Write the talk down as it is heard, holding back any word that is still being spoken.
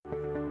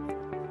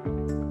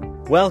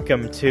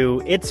Welcome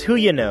to It's Who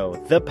You Know,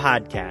 the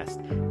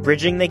podcast,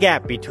 bridging the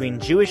gap between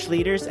Jewish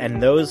leaders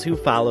and those who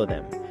follow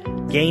them.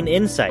 Gain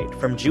insight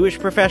from Jewish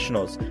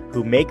professionals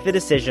who make the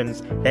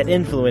decisions that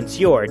influence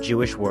your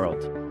Jewish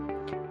world.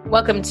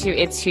 Welcome to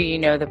It's Who You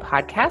Know, the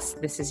podcast.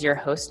 This is your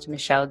host,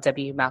 Michelle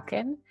W.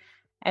 Malkin.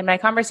 And my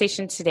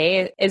conversation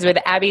today is with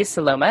Abby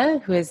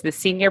Saloma, who is the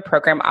Senior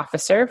Program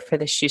Officer for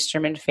the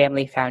Schusterman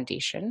Family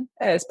Foundation.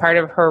 As part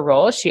of her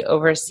role, she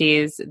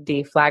oversees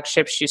the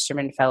flagship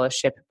Schusterman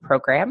Fellowship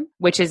Program,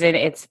 which is in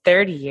its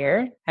third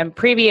year. And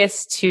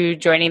previous to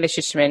joining the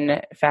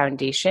Schusterman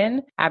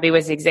Foundation, Abby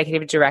was the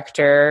Executive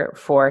Director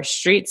for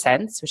Street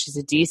Sense, which is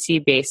a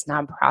DC-based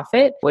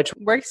nonprofit, which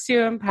works to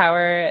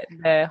empower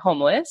the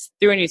homeless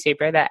through a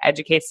newspaper that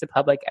educates the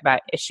public about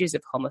issues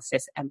of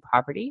homelessness and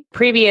poverty.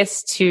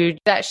 Previous to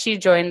that, she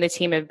joined the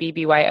team of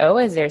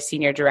BBYO as their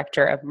Senior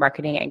Director of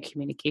Marketing and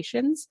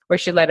Communications, where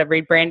she led a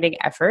rebranding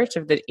effort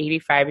of the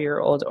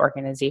 85-year-old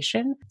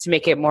organization to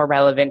make it more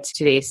relevant to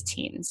today's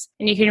teens.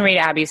 And you can read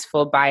Abby's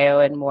full bio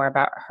and more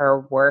about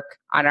her work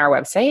on our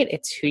website.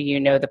 It's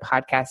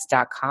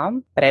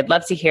whoyouknowthepodcast.com. But I'd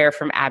love to hear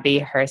from Abby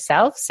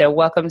herself. So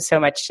welcome so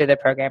much to the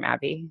program,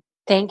 Abby.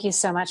 Thank you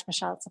so much,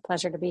 Michelle. It's a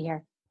pleasure to be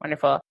here.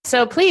 Wonderful.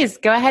 So please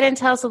go ahead and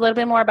tell us a little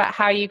bit more about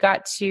how you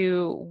got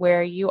to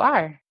where you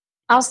are.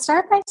 I'll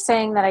start by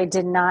saying that I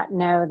did not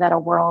know that a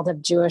world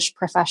of Jewish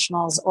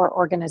professionals or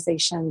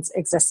organizations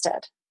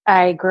existed.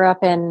 I grew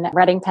up in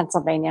Reading,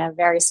 Pennsylvania, a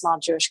very small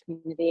Jewish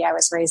community. I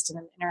was raised in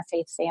an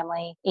interfaith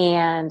family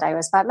and I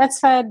was bat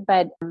mitzvahed,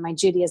 but my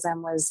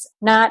Judaism was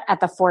not at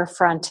the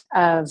forefront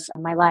of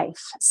my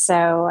life.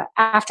 So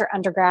after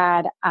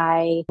undergrad,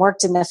 I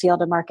worked in the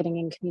field of marketing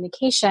and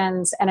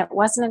communications. And it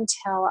wasn't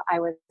until I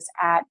was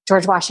at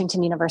George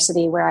Washington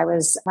University where I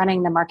was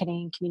running the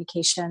marketing and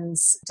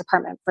communications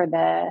department for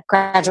the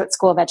Graduate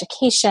School of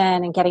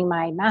Education and getting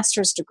my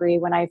master's degree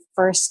when I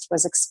first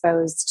was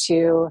exposed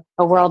to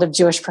a world of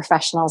Jewish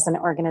professionals and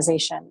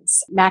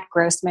organizations. Matt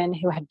Grossman,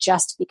 who had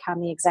just become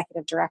the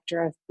executive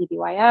director of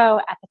BBYO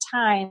at the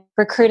time,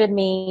 recruited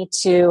me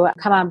to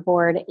come on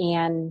board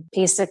and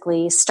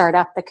basically start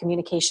up the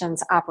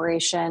communications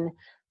operation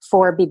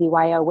for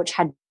BBYO, which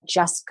had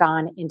just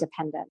gone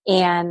independent.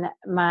 And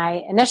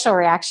my initial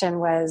reaction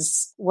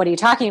was, what are you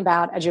talking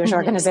about? A Jewish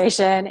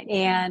organization?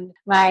 And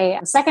my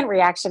second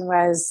reaction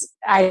was,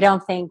 I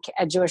don't think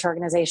a Jewish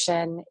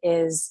organization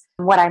is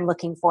what I'm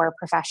looking for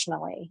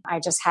professionally. I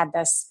just had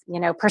this,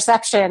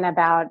 perception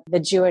about the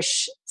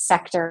Jewish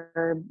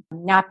sector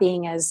not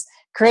being as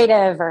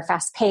creative or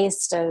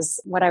fast-paced as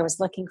what I was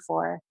looking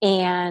for.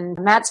 And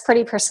Matt's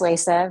pretty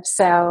persuasive,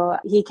 so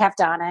he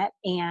kept on it.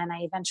 And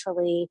I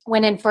eventually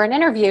went in for an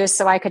interview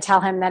so I could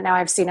tell him that now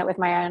I've seen it with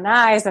my own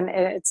eyes and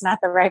it's not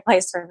the right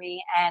place for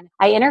me. And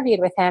I interviewed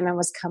with him and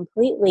was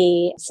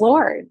completely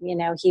floored.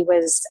 He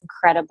was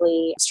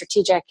incredibly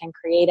strategic and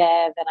creative,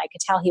 and I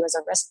could tell he was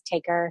a risk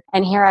taker.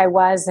 And here I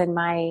was in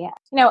my,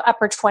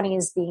 upper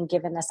 20s being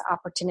given this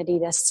opportunity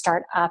to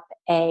start up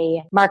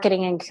a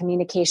marketing and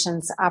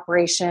communications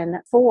operation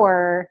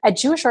for a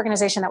Jewish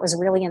organization that was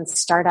really in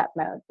startup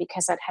mode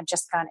because it had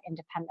just gone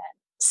independent.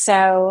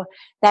 So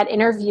that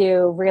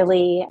interview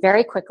really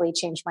very quickly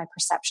changed my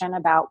perception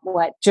about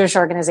what Jewish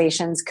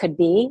organizations could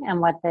be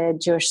and what the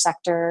Jewish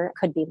sector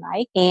could be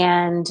like.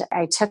 And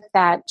I took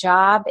that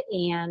job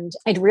and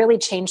it really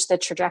changed the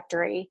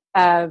trajectory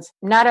of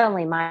not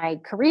only my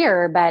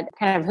career, but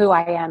kind of who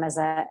I am as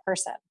a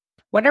person.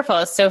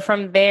 Wonderful. So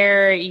from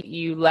there,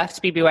 you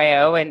left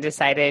BBYO and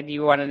decided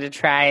you wanted to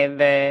try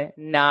the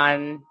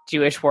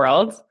non-Jewish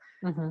world.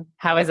 Mm-hmm.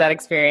 How was that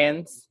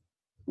experience?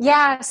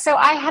 Yeah, so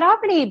I had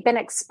already been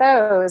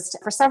exposed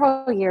for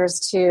several years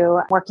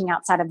to working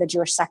outside of the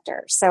Jewish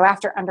sector. So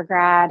after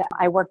undergrad,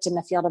 I worked in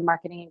the field of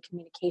marketing and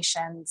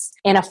communications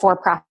in a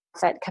for-profit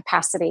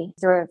capacity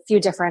through a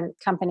few different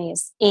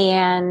companies.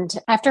 And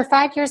after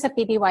 5 years at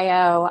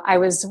BBYO, I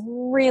was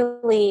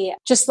really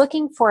just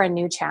looking for a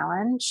new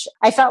challenge.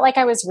 I felt like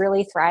I was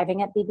really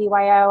thriving at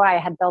BBYO. I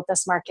had built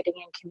this marketing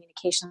and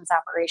communications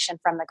operation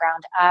from the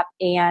ground up,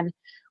 and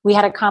we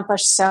had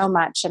accomplished so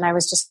much, and I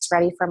was just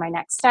ready for my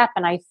next step.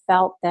 And I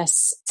felt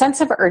this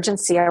sense of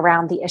urgency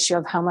around the issue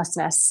of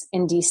homelessness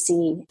in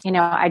DC.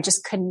 I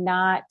just could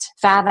not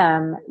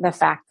fathom the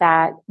fact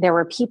that there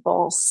were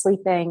people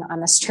sleeping on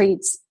the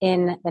streets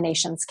in the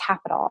nation's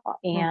capital.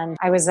 And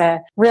I was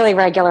a really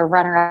regular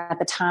runner at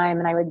the time,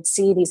 and I would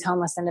see these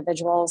homeless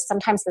individuals,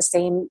 sometimes the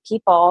same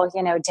people,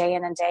 day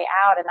in and day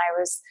out. And I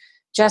was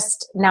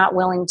just not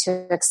willing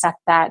to accept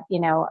that,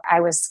 I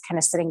was kind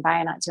of sitting by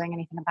and not doing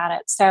anything about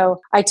it. So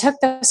I took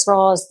this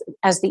role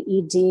as the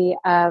ED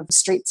of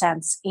Street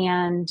Sense,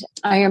 and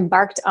I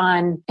embarked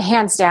on,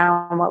 hands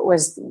down, what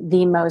was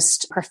the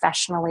most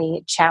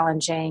professionally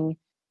challenging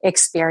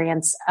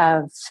experience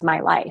of my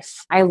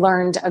life. I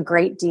learned a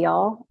great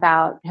deal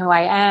about who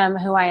I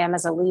am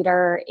as a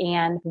leader,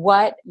 and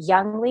what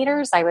young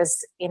leaders, I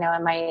was, in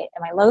my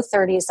low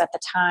 30s at the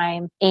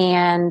time,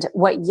 and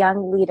what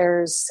young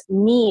leaders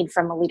need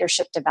from a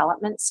leadership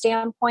development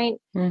standpoint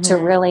to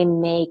really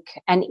make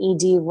an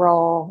ED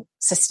role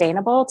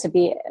sustainable, to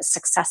be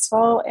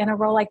successful in a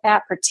role like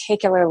that,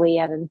 particularly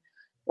at an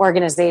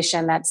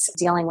organization that's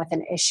dealing with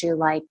an issue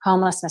like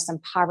homelessness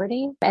and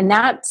poverty. And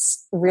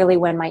that's really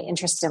when my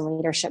interest in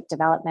leadership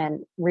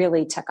development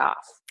really took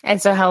off.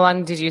 And so how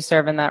long did you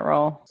serve in that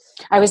role?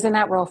 I was in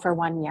that role for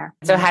 1 year.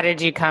 So how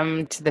did you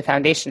come to the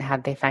foundation? How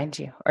did they find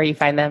you, or you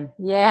find them?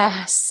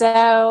 Yeah.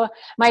 So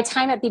my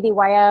time at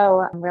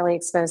BBYO really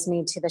exposed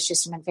me to the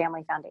Schusterman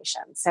Family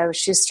Foundation. So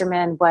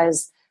Schusterman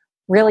was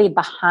really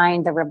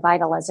behind the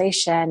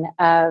revitalization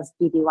of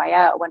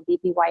BBYO. When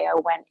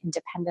BBYO went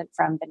independent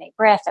from B'nai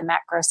B'rith and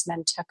Matt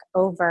Grossman took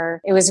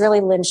over, it was really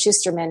Lynn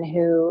Schusterman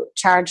who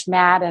charged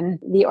Matt and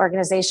the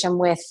organization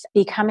with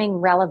becoming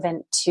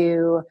relevant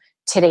to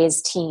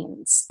today's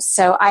teens.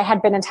 So I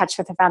had been in touch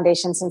with the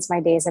foundation since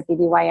my days at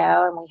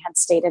BBYO, and we had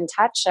stayed in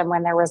touch. And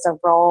when there was a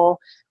role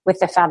with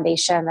the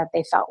foundation that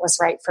they felt was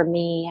right for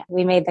me,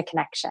 we made the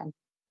connection.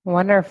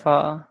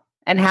 Wonderful.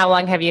 And how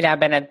long have you now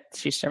been at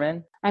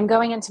Schusterman? I'm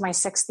going into my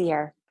 6th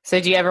year. So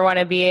do you ever want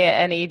to be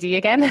an ED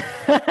again?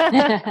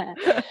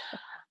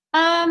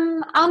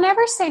 I'll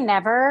never say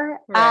never.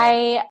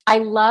 Right. I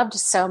loved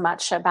so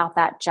much about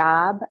that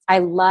job. I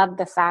loved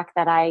the fact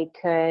that I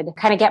could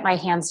kind of get my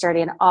hands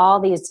dirty in all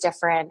these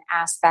different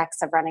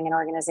aspects of running an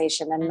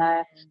organization, and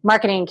the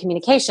marketing and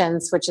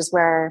communications, which is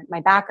where my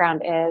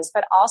background is,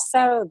 but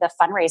also the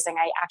fundraising.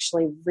 I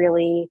actually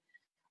really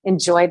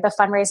enjoyed the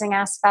fundraising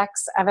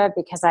aspects of it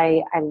because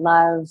I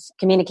love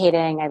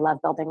communicating. I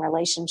love building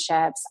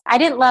relationships. I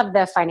didn't love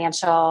the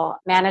financial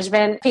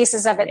management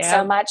pieces of it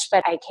so much,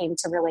 but I came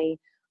to really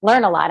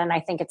learn a lot. And I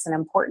think it's an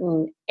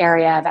important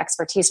area of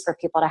expertise for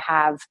people to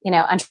have,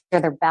 under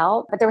their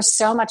belt. But there was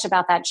so much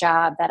about that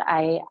job that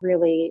I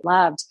really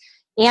loved.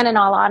 And in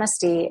all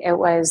honesty, it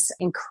was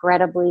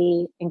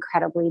incredibly,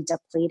 incredibly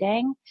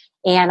depleting.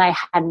 And I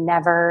had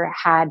never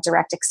had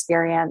direct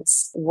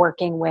experience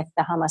working with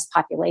the homeless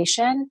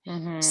population.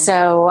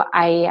 So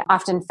I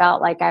often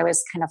felt like I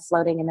was kind of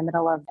floating in the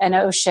middle of an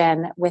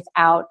ocean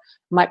without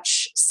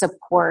much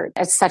support.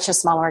 It's such a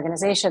small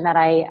organization that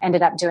I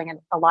ended up doing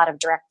a lot of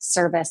direct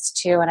service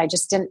too. And I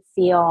just didn't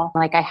feel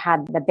like I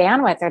had the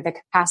bandwidth or the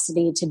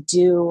capacity to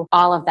do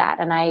all of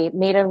that. And I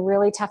made a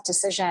really tough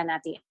decision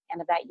at the end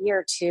of that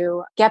year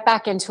to get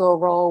back into a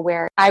role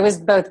where I was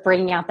both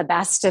bringing out the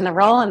best in the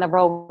role and the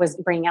role was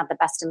bringing out the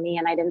best in me.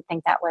 And I didn't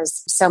think that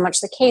was so much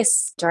the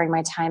case during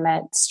my time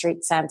at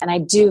Street Sense. And I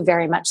do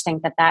very much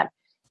think that that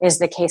is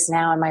the case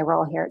now in my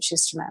role here at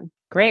Schusterman.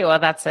 Great. Well,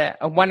 that's a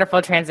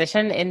wonderful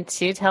transition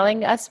into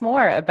telling us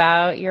more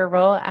about your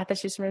role at the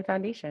Schusterman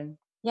Foundation.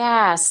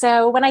 Yeah.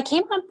 So when I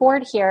came on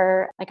board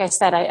here, like I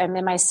said, I'm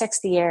in my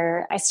 6th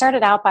year. I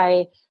started out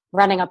by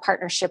running a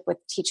partnership with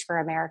Teach for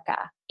America.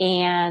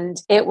 And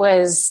it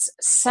was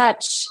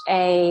such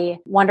a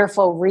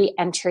wonderful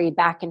re-entry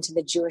back into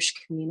the Jewish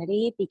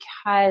community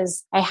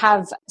because I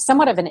have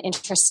somewhat of an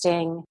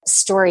interesting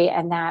story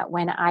in that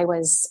when I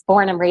was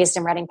born and raised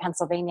in Reading,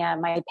 Pennsylvania,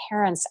 my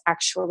parents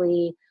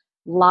actually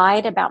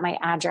lied about my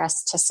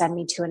address to send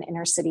me to an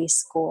inner city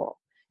school.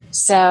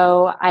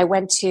 So I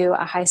went to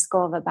a high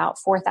school of about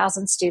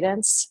 4,000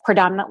 students,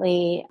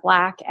 predominantly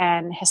Black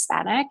and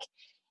Hispanic.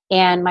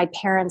 And my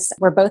parents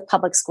were both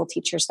public school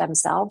teachers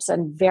themselves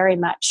and very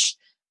much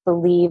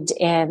believed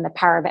in the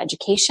power of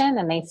education.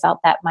 And they felt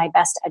that my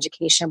best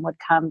education would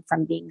come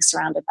from being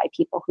surrounded by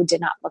people who did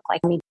not look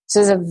like me. So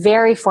it was a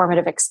very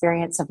formative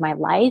experience of my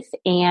life,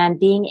 and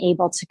being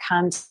able to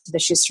come to the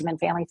Schusterman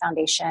Family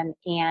Foundation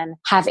and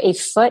have a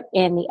foot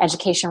in the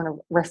education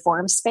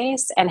reform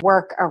space and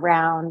work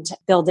around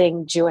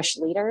building Jewish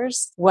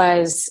leaders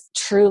was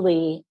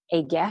truly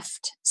a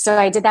gift. So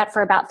I did that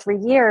for about 3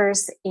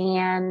 years.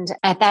 And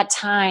at that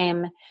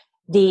time,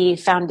 the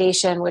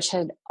foundation, which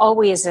had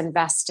always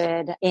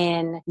invested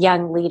in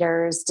young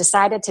leaders,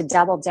 decided to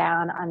double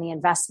down on the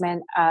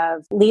investment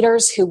of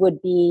leaders who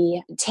would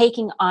be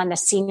taking on the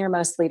senior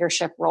most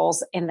leadership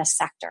roles in the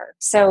sector.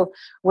 So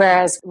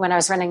whereas when I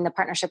was running the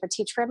partnership with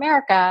Teach for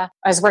America,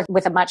 I was working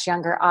with a much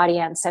younger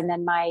audience. And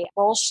then my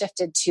role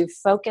shifted to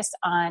focus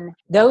on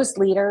those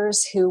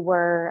leaders who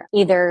were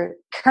either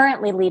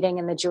currently leading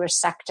in the Jewish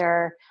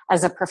sector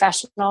as a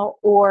professional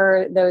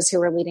or those who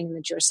were leading in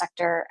the Jewish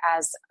sector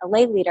as a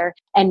lay leader,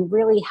 and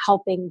really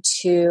helping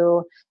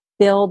to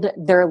build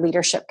their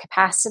leadership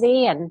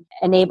capacity and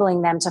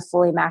enabling them to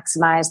fully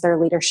maximize their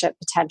leadership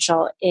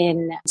potential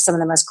in some of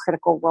the most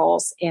critical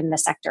roles in the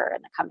sector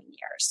in the coming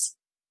years.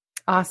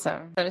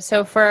 Awesome.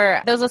 So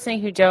for those listening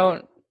who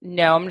don't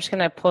know, I'm just going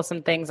to pull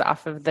some things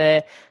off of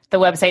the the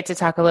website to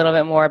talk a little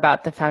bit more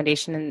about the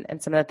foundation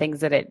and some of the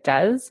things that it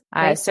does.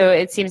 So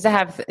it seems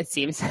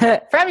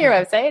from your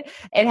website,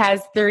 it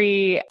has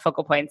 3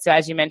 focal points. So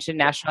as you mentioned,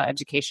 national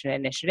education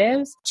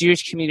initiatives,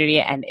 Jewish community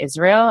and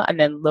Israel, and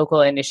then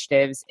local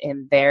initiatives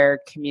in their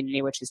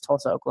community, which is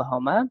Tulsa,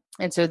 Oklahoma.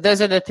 And so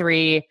those are the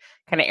 3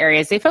 kind of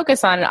areas they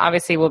focus on. And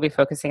obviously we'll be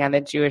focusing on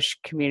the Jewish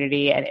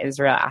community and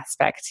Israel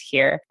aspect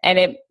here. And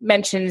it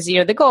mentions,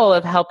 the goal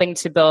of helping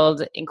to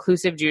build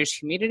inclusive Jewish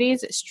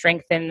communities,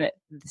 strengthen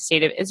the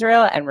state of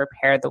Israel, and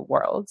repair the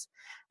world.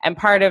 And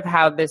part of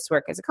how this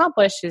work is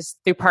accomplished is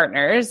through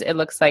partners. It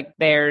looks like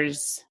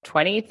there's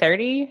 20,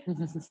 30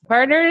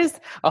 partners,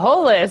 a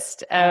whole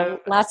list of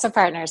lots of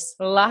partners.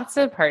 Lots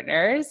of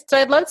partners. So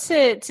I'd love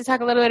to talk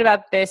a little bit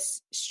about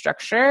this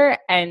structure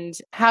and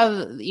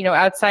how,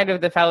 outside of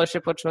the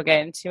fellowship, which we'll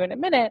get into in a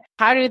minute,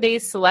 how do they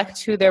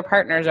select who their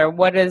partners are?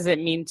 What does it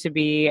mean to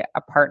be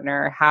a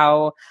partner?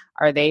 How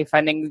are they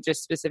funding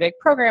just specific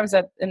programs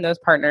in those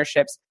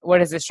partnerships? What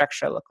does the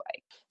structure look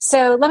like?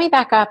 So let me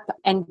back up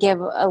and give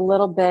a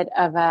little bit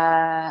of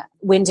a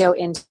window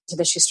into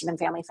the Schusterman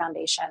Family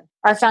Foundation.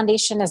 Our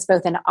foundation is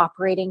both an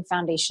operating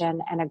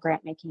foundation and a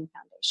grant-making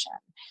foundation.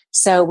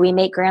 So we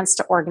make grants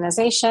to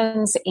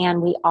organizations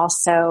and we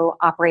also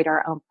operate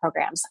our own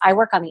programs. I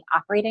work on the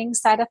operating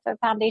side of the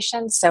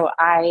foundation, so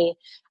I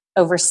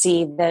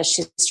oversee the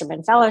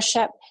Schusterman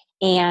Fellowship.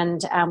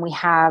 And we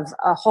have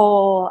a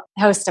whole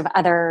host of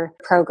other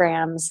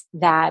programs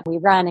that we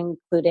run,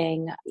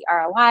 including the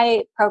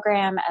ROI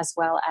program as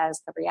well as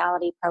the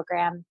reality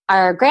program.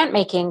 Our grant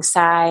making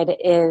side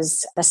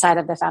is the side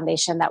of the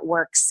foundation that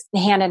works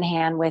hand in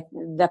hand with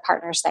the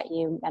partners that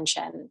you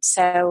mentioned.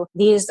 So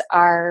these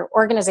are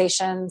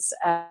organizations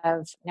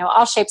of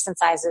all shapes and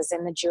sizes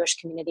in the Jewish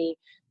community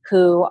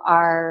who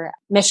are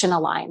mission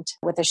aligned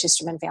with the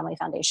Schusterman Family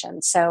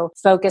Foundation. So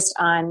focused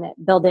on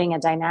building a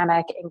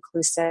dynamic,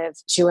 inclusive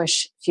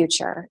Jewish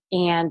future.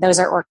 And those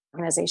are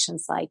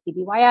organizations like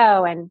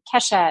BBYO and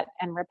Keshet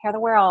and Repair the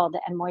World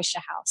and Moishe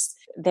House.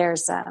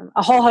 There's a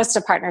whole host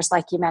of partners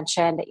like you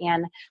mentioned.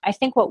 And I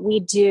think what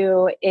we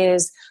do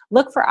is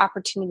look for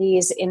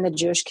opportunities in the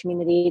Jewish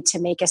community to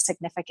make a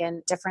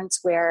significant difference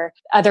where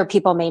other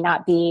people may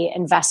not be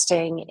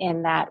investing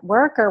in that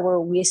work or where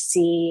we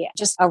see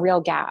just a real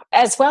gap,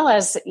 as well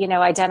as,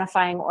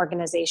 identifying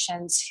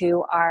organizations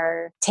who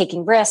are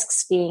taking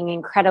risks, being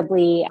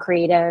incredibly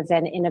creative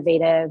and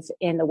innovative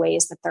in the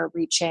ways that they're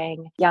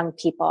reaching young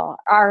people.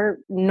 Our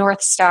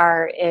North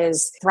Star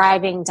is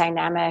thriving,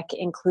 dynamic,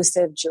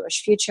 inclusive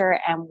Jewish future,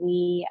 and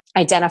we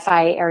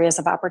identify areas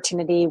of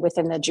opportunity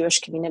within the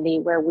Jewish community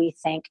where we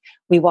think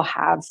we will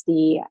have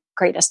the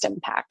greatest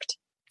impact.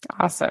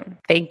 Awesome.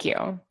 Thank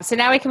you. So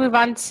now we can move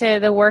on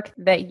to the work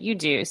that you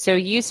do. So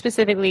you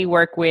specifically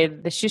work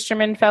with the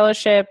Schusterman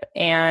Fellowship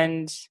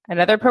and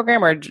another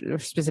program, or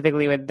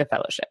specifically with the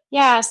fellowship?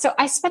 Yeah. So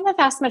I spend the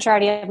vast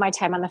majority of my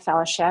time on the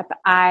fellowship.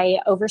 I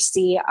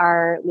oversee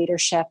our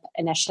leadership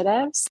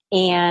initiatives,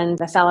 and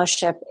the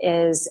fellowship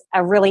is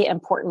a really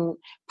important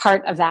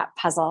part of that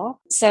puzzle.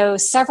 So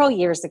several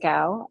years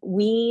ago,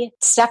 we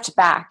stepped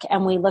back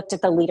and we looked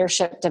at the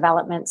leadership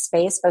development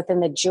space, both in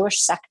the Jewish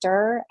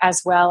sector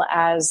as well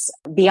as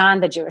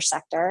beyond the Jewish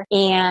sector.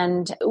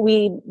 And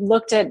we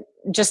looked at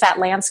just that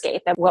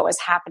landscape of what was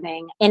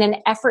happening in an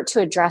effort to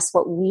address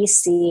what we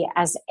see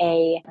as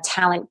a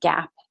talent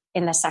gap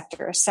in the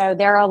sector. So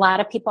there are a lot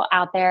of people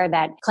out there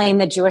that claim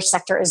the Jewish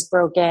sector is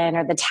broken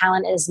or the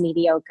talent is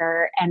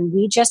mediocre. And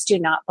we just do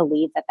not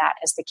believe that that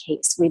is the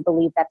case. We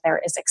believe that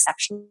there is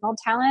exceptional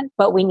talent,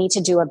 but we need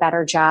to do a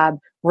better job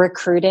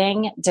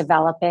recruiting,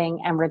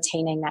 developing, and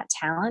retaining that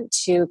talent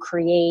to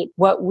create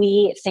what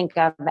we think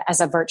of as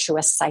a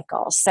virtuous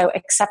cycle. So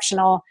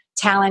exceptional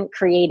talent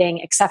creating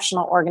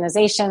exceptional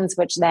organizations,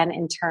 which then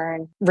in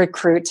turn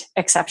recruit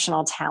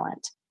exceptional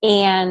talent.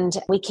 And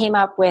we came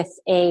up with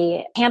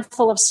a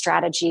handful of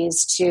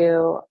strategies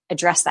to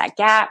address that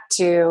gap,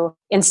 to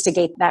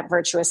instigate that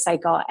virtuous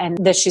cycle. And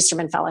the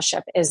Schusterman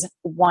Fellowship is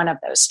one of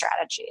those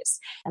strategies.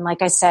 And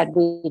like I said,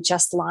 we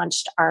just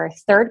launched our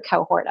 3rd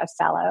cohort of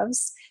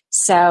fellows.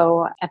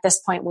 So at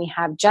this point, we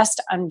have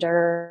just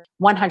under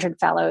 100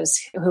 fellows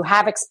who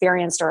have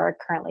experienced or are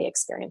currently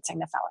experiencing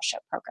the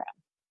fellowship program.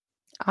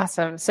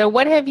 Awesome. So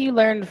what have you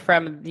learned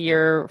from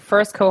your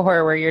first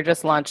cohort where you're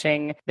just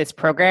launching this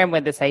program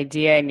with this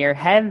idea in your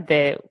head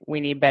that we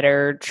need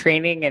better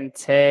training and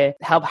to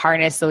help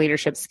harness the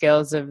leadership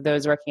skills of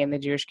those working in the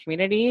Jewish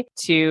community,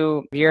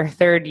 to your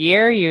 3rd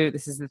year?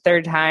 This is the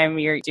 3rd time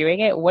you're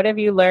doing it. What have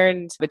you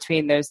learned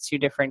between those 2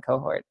 different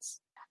cohorts?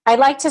 I'd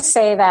like to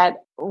say that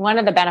one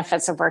of the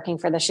benefits of working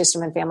for the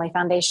Schusterman Family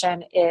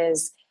Foundation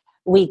is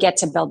we get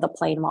to build the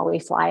plane while we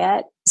fly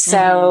it.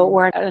 So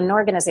we're an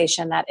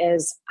organization that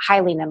is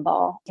highly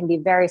nimble, can be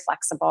very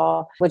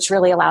flexible, which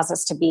really allows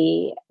us to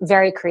be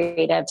very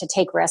creative, to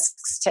take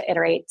risks, to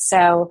iterate.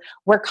 So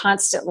we're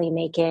constantly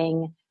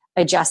making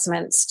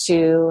adjustments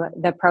to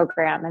the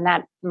program. And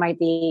that might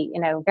be,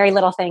 very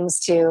little things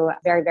to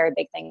very, very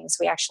big things.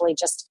 We actually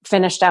just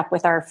finished up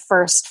with our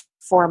first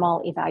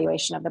formal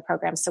evaluation of the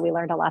program. So we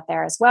learned a lot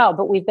there as well.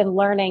 But we've been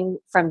learning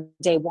from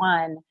day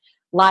one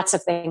lots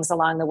of things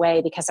along the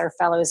way because our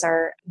fellows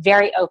are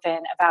very open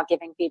about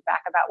giving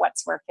feedback about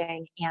what's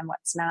working and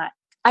what's not.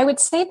 I would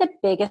say the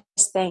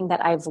biggest thing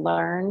that I've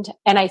learned,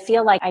 and I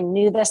feel like I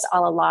knew this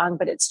all along,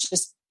 but it's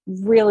just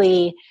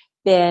really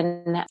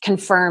been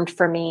confirmed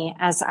for me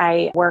as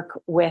I work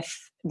with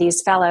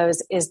these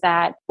fellows, is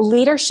that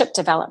leadership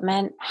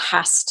development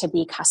has to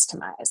be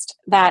customized.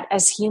 That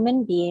as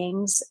human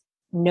beings,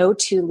 no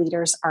two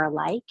leaders are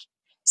alike.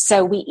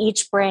 So we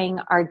each bring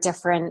our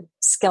different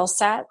skill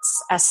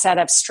sets, a set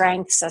of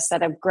strengths, a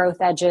set of growth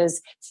edges,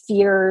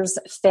 fears,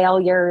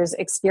 failures,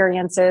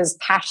 experiences,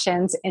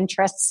 passions,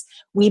 interests.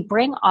 We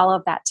bring all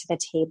of that to the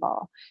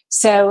table.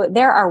 So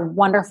there are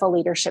wonderful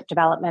leadership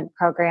development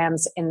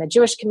programs in the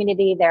Jewish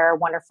community. There are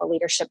wonderful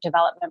leadership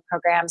development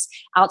programs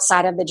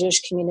outside of the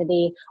Jewish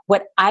community.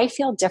 What I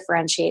feel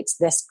differentiates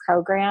this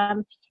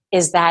program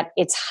is that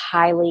it's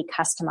highly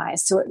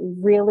customized. So it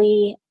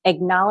really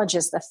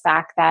acknowledges the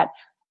fact that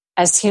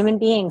as human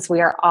beings,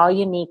 we are all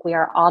unique, we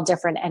are all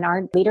different, and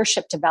our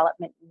leadership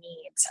development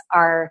needs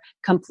are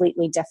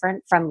completely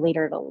different from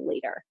leader to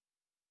leader.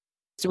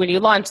 So when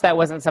you launched, that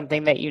wasn't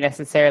something that you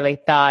necessarily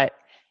thought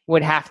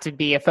would have to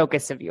be a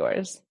focus of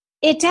yours?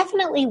 It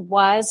definitely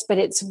was, but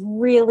it's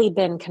really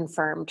been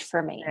confirmed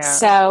for me. Yeah.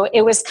 So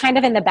it was kind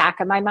of in the back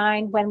of my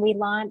mind when we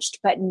launched,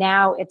 but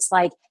now it's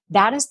like,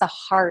 that is the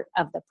heart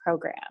of the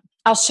program.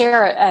 I'll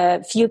share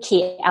a few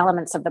key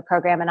elements of the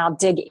program and I'll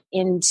dig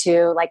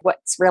into like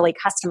what's really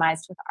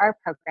customized with our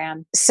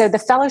program. So the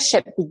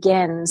fellowship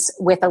begins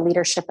with a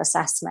leadership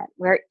assessment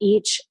where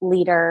each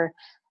leader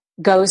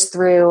goes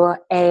through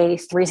a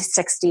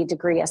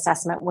 360-degree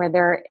assessment where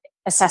they're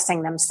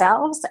assessing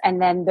themselves,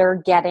 and then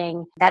they're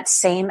getting that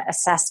same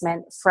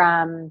assessment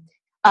from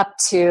up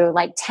to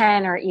like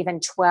 10 or even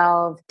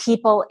 12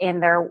 people in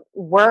their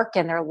work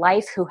and their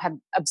life who have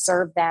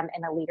observed them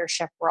in a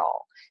leadership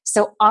role.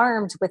 So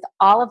armed with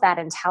all of that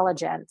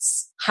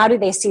intelligence, how do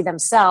they see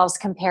themselves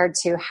compared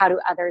to how do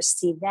others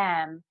see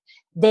them?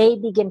 They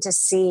begin to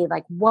see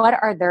like, what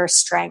are their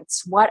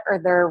strengths? What are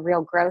their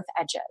real growth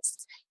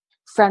edges?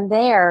 From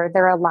there,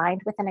 they're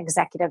aligned with an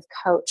executive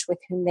coach with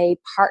whom they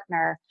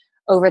partner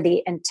over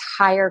the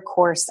entire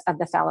course of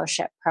the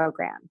fellowship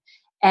program.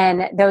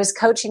 And those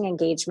coaching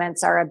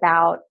engagements are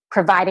about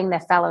providing the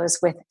fellows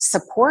with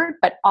support,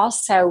 but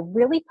also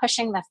really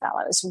pushing the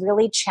fellows,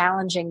 really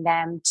challenging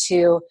them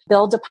to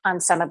build upon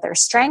some of their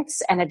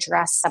strengths and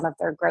address some of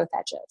their growth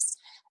edges.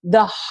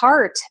 The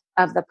heart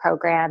of the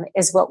program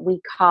is what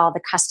we call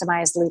the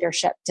Customized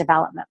Leadership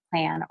Development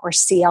Plan, or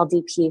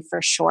CLDP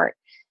for short,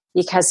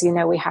 because, you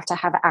know, we have to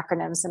have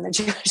acronyms in the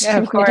Jewish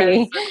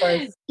community. Of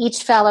course.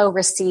 Each fellow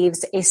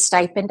receives a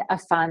stipend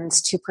of funds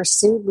to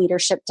pursue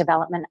leadership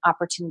development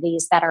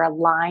opportunities that are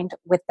aligned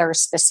with their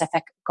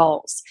specific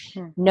goals.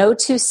 No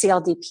two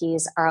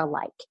CLDPs are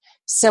alike.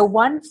 So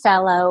one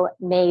fellow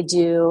may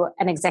do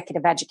an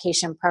executive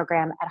education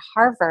program at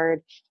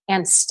Harvard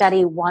and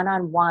study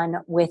one-on-one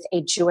with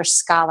a Jewish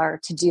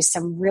scholar to do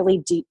some really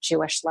deep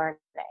Jewish learning.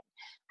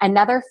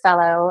 Another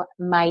fellow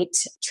might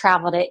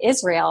travel to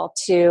Israel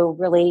to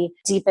really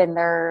deepen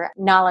their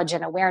knowledge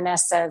and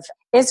awareness of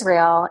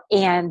Israel,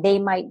 and they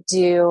might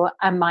do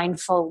a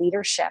mindful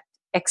leadership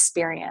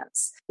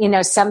experience. You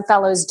know, some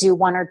fellows do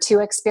one or two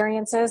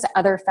experiences,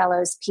 other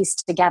fellows piece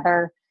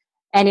together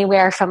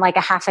anywhere from like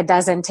a half a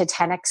dozen to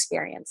 10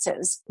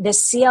 experiences. The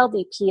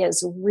CLDP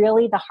is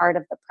really the heart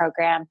of the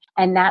program,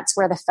 and that's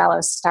where the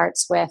fellow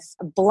starts with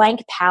a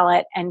blank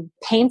palette and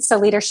paints a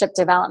leadership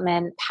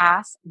development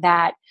path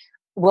that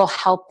will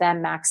help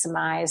them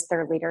maximize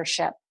their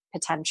leadership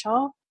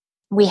potential.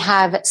 We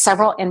have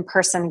several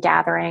in-person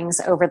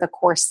gatherings over the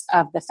course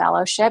of the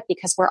fellowship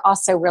because we're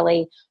also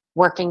really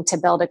working to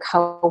build a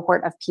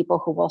cohort of people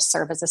who will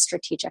serve as a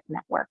strategic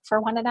network for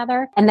one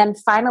another. And then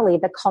finally,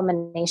 the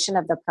culmination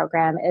of the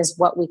program is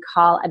what we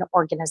call an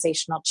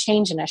organizational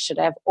change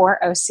initiative, or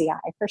OCI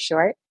for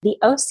short. The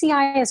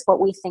OCI is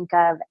what we think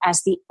of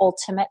as the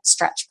ultimate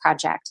stretch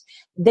project.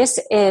 This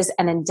is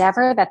an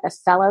endeavor that the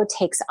fellow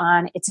takes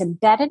on. It's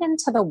embedded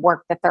into the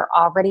work that they're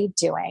already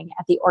doing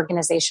at the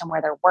organization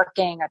where they're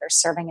working or they're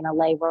serving in a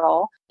lay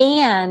role.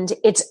 And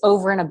it's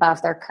over and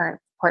above their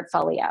current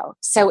portfolio.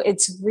 So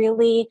it's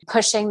really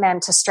pushing them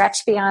to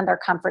stretch beyond their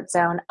comfort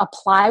zone,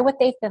 apply what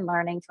they've been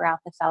learning throughout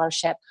the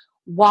fellowship,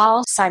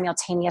 while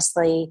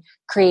simultaneously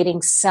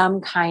creating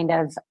some kind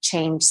of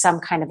change, some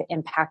kind of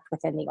impact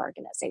within the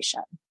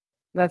organization.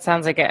 That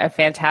sounds like a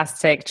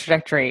fantastic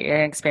trajectory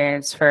and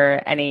experience for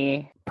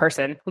any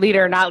person,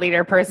 leader, not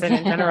leader, person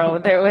in general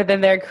within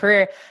their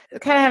career. I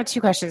kind of have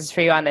two questions for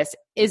you on this.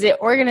 Is it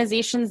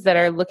organizations that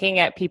are looking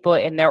at people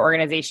in their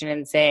organization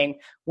and saying,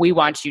 we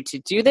want you to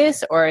do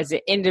this? Or is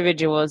it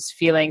individuals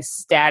feeling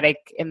static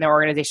in their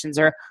organizations,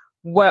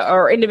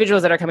 or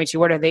individuals that are coming to you?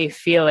 What are they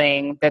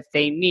feeling that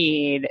they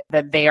need,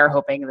 that they are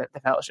hoping that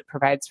the fellowship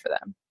provides for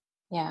them?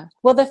 Yeah.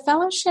 Well, the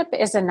fellowship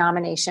is a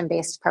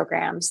nomination-based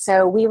program.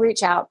 So we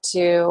reach out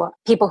to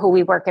people who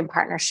we work in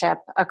partnership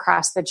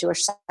across the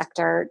Jewish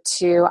sector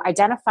to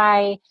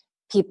identify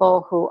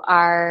people who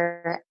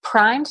are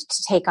primed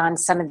to take on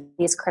some of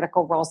these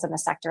critical roles in the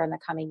sector in the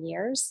coming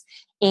years.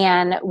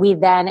 And we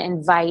then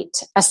invite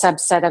a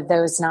subset of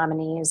those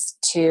nominees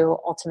to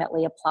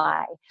ultimately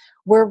apply.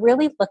 We're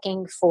really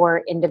looking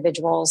for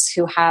individuals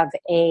who have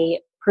a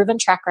proven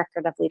track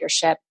record of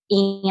leadership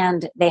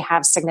and they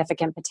have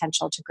significant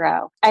potential to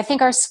grow. I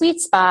think our sweet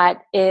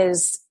spot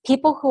is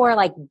people who are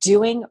like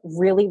doing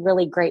really,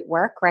 really great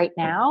work right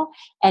now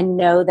and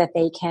know that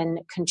they can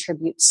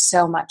contribute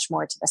so much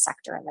more to the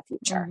sector in the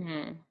future.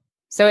 Mm-hmm.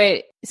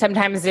 So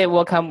sometimes it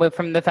will come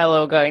from the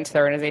fellow going to the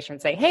organization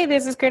and say, hey,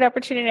 there's this great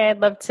opportunity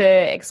I'd love to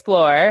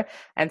explore.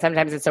 And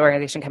sometimes it's the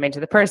organization coming to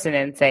the person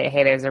and say,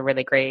 hey, there's a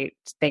really great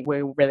thing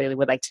we really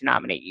would like to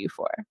nominate you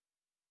for.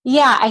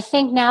 Yeah, I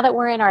think now that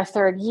we're in our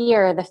third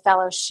year, the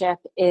fellowship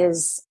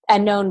is a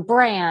known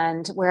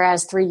brand,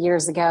 whereas 3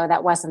 years ago,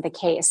 that wasn't the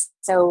case.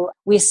 So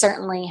we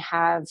certainly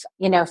have,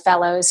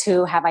 fellows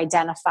who have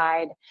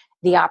identified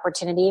the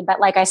opportunity. But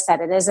like I said,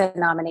 it is a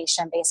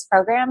nomination-based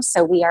program.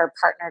 So we are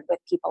partnered with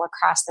people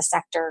across the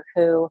sector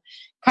who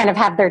kind of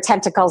have their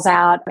tentacles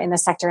out in the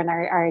sector and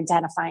are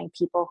identifying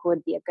people who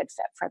would be a good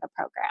fit for the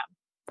program.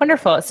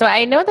 Wonderful. So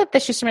I know that the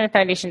Schusterman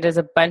Foundation does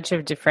a bunch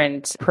of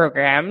different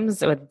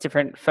programs with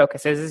different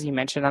focuses, as you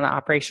mentioned, on the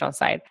operational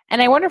side.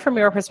 And I wonder from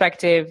your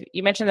perspective,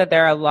 you mentioned that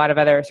there are a lot of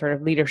other sort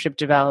of leadership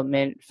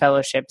development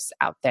fellowships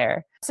out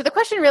there. So the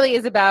question really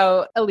is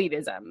about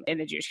elitism in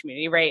the Jewish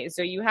community, right?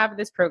 So you have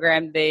this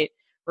program that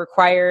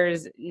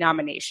requires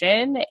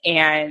nomination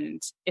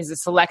and is a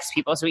selects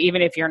people. So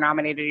even if you're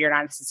nominated, you're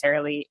not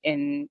necessarily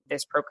in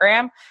this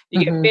program.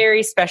 You get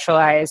very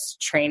specialized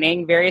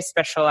training, very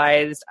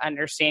specialized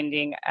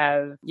understanding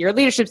of your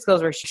leadership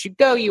skills, where you should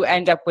go. You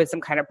end up with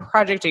some kind of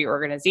project at your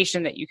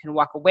organization that you can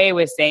walk away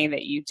with saying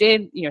that you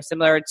did,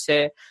 similar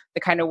to the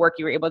kind of work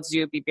you were able to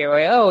do at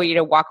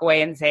BBOAO, walk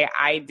away and say,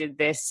 I did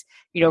this,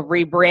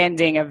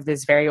 rebranding of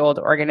this very old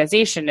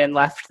organization and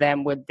left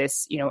them with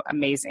this,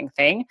 amazing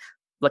thing.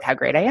 Look how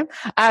great I am.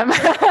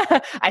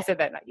 I said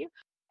that, not you.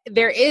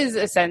 There is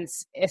a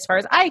sense, as far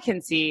as I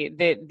can see,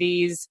 that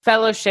these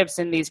fellowships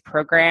and these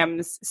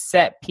programs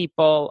set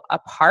people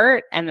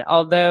apart. And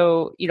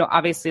although,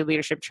 obviously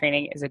leadership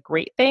training is a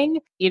great thing,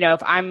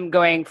 if I'm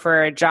going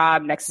for a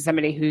job next to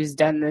somebody who's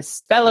done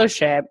this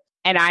fellowship,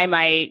 and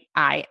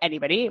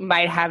anybody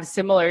might have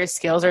similar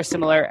skills or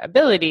similar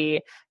ability,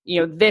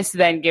 this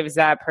then gives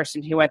that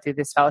person who went through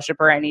this fellowship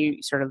or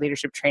any sort of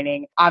leadership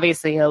training,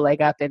 obviously a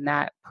leg up in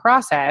that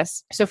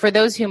process. So for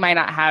those who might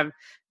not have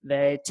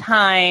the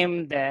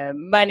time, the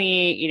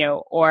money,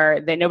 or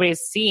that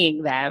nobody's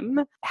seeing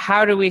them,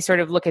 how do we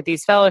sort of look at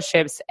these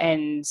fellowships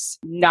and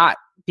not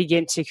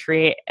begin to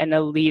create an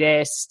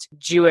elitist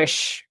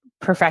Jewish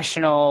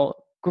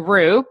professional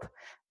group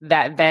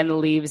that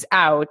then leaves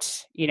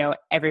out,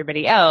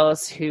 everybody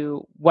else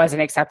who wasn't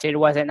accepted,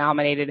 wasn't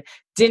nominated,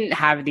 didn't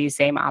have these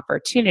same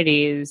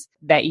opportunities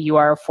that you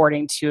are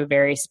affording to a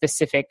very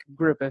specific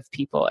group of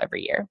people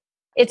every year?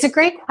 It's a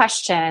great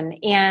question.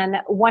 And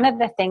one of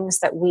the things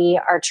that we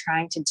are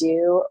trying to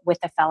do with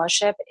the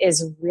fellowship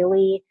is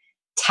really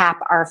tap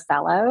our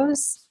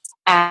fellows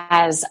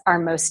as our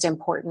most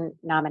important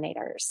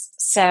nominators.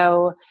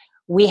 So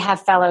we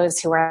have fellows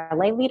who are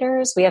lay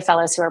leaders. We have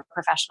fellows who are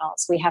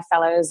professionals. We have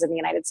fellows in the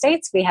United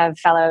States. We have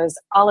fellows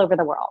all over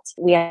the world.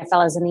 We have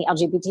fellows in the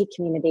LGBT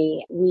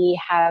community. We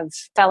have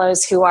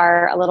fellows who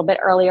are a little bit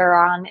earlier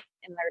on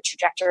in their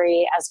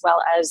trajectory, as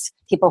well as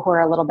people who are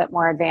a little bit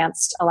more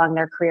advanced along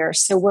their careers.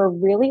 So we're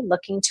really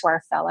looking to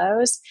our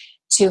fellows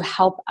to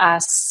help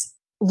us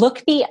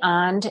look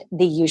beyond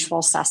the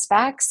usual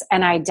suspects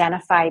and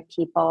identify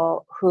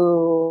people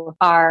who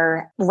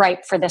are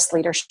ripe for this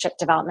leadership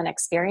development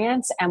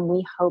experience. And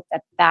we hope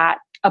that that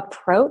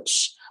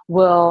approach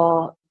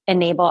will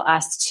enable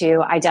us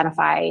to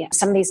identify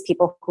some of these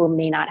people who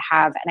may not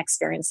have an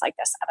experience like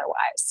this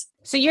otherwise.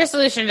 So your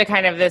solution to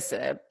kind of this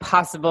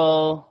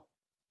possible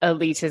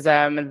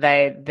elitism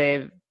that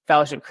the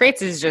fellowship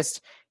creates is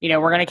just, we're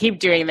going to keep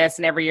doing this,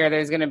 and every year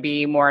there's going to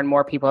be more and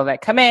more people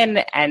that come in.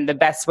 And the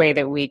best way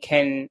that we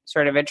can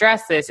sort of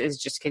address this is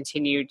just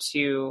continue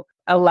to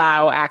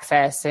allow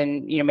access.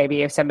 And,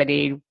 maybe if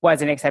somebody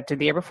wasn't accepted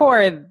the year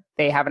before,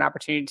 they have an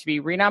opportunity to be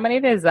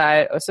renominated. Is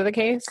that also the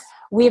case?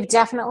 We've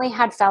definitely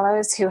had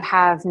fellows who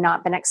have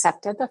not been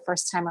accepted the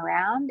first time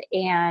around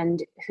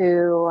and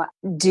who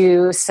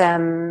do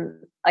some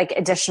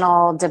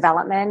additional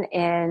development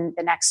in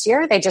the next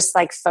year. They just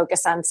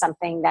focus on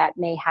something that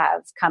may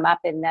have come up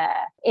in the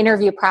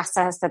interview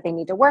process that they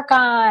need to work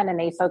on, and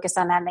they focus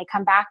on that, and they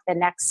come back the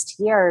next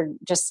year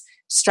just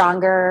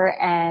stronger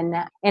and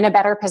in a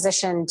better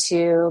position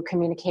to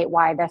communicate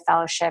why the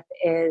fellowship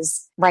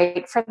is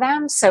right for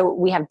them. So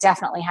we have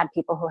definitely had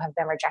people who have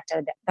been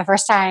rejected the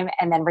first time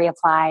and then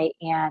reapply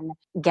and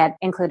get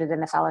included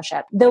in the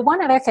fellowship. The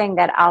one other thing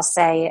that I'll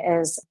say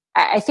is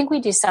I think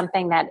we do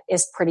something that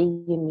is pretty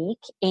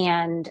unique,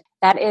 and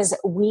that is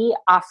we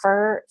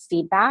offer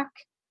feedback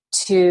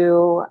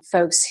to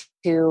folks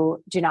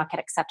who do not get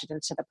accepted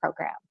into the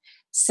program.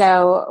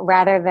 So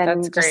rather than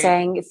That's just great.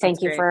 saying,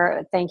 thank you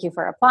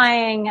for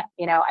applying,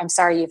 I'm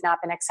sorry you've not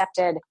been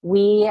accepted,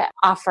 we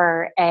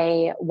offer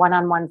a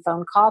one-on-one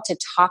phone call to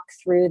talk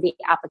through the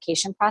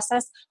application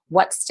process,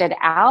 what stood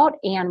out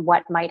and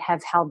what might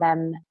have held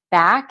them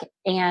back.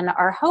 And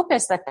our hope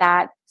is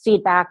that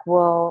feedback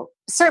will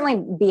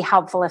certainly be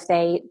helpful if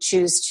they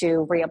choose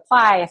to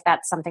reapply, if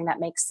that's something that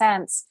makes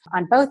sense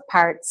on both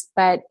parts.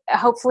 But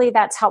hopefully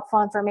that's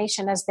helpful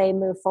information as they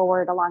move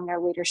forward along their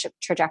leadership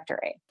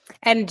trajectory.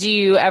 And do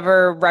you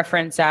ever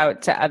reference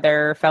out to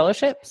other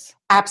fellowships?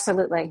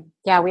 Absolutely.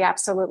 Yeah, we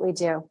absolutely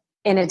do.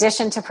 In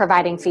addition to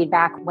providing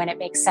feedback when it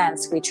makes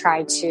sense, we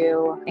try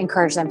to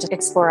encourage them to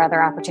explore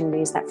other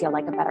opportunities that feel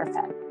like a better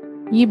fit.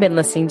 You've been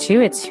listening to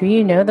It's Who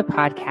You Know, the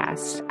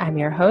podcast. I'm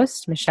your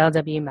host, Michelle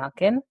W.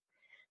 Malkin.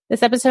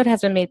 This episode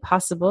has been made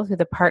possible through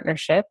the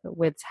partnership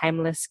with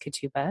Timeless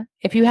Ketubah.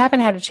 If you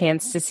haven't had a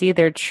chance to see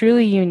their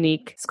truly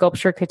unique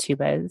sculpture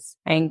ketubahs,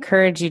 I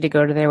encourage you to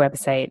go to their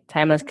website,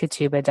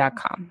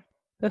 timelessketubah.com.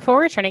 Before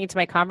returning to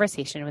my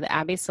conversation with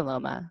Abby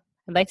Saloma,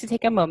 I'd like to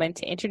take a moment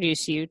to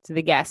introduce you to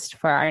the guest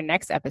for our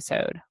next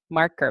episode,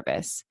 Mark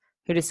Gervis,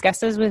 who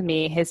discusses with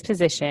me his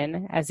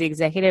position as the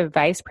Executive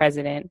Vice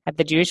President at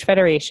the Jewish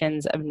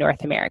Federations of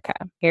North America.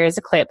 Here is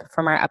a clip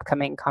from our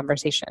upcoming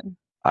conversation.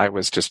 I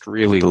was just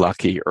really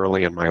lucky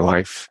early in my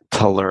life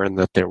to learn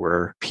that there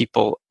were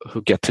people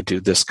who get to do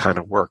this kind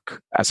of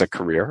work as a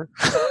career.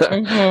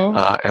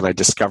 And I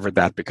discovered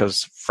that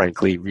because,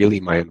 frankly, really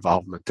my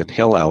involvement in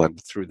Hillel,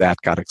 and through that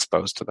got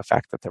exposed to the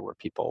fact that there were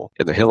people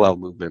in the Hillel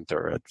movement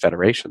or at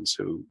federations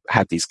who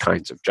had these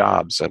kinds of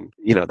jobs. And,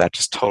 that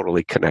just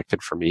totally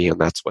connected for me. And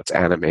that's what's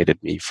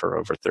animated me for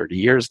over 30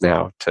 years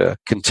now to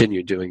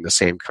continue doing the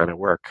same kind of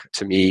work.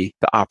 To me,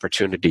 the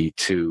opportunity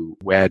to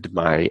wed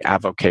my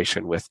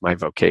avocation with my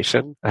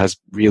vocation has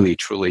really,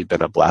 truly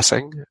been a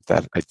blessing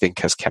that I think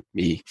has kept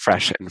me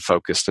fresh and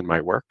focused in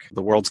my work.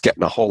 The world's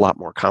getting a whole lot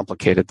more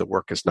complicated. The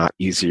work is not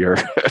easier.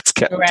 It's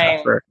getting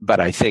tougher. But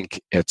I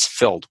think it's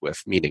filled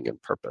with meaning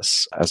and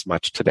purpose as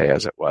much today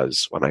as it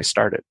was when I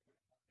started.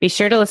 Be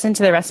sure to listen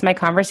to the rest of my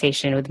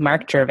conversation with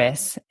Mark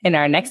Gervis in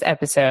our next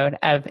episode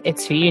of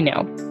It's Who You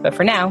Know. But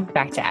for now,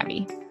 back to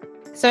Abby.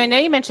 So I know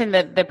you mentioned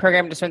that the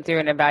program just went through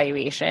an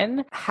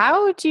evaluation.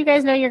 How do you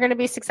guys know you're going to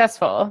be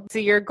successful? So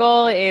your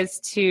goal is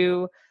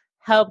to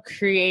help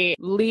create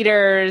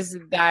leaders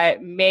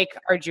that make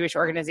our Jewish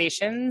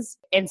organizations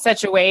in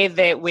such a way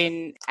that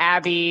when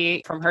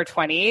Abby from her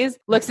 20s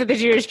looks at the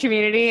Jewish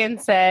community and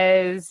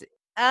says,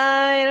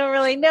 I don't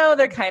really know,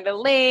 they're kind of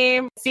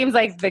lame. Seems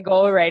like the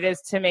goal, right,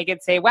 is to make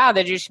it say, wow,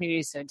 the Jewish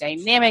community is so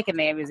dynamic and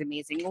they have these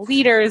amazing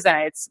leaders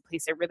and it's a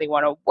place I really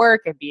want to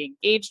work and be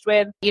engaged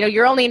with.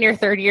 You're only in your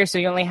third year, so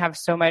you only have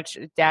so much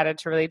data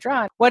to really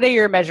draw on. What are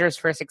your measures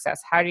for success?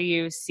 How do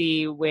you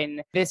see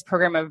when this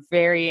program of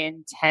very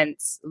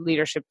intense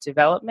leadership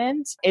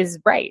development is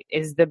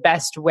the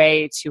best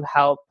way to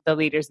help the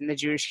leaders in the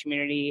Jewish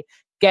community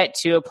get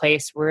to a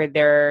place where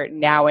they're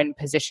now in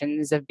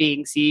positions of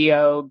being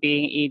CEO,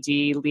 being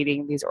ED,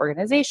 leading these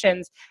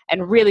organizations,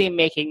 and really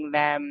making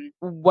them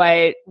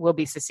what will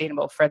be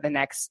sustainable for the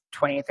next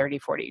 20, 30,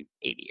 40,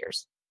 80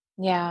 years?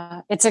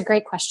 Yeah, it's a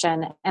great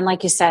question. And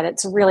like you said,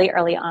 it's really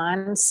early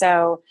on.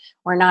 So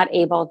we're not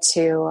able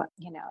to,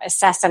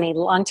 assess any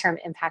long-term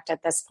impact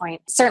at this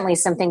point. Certainly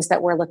some things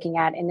that we're looking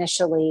at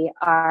initially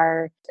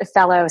are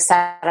fellow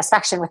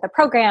satisfaction with the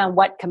program,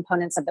 what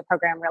components of the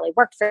program really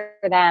worked for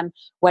them,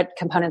 what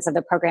components of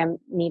the program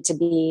need to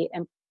be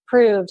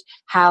improved,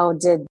 how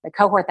did the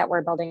cohort that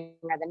we're building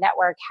or the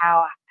network,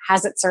 how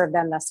has it served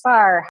them thus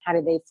far? How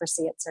do they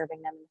foresee it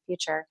serving them in the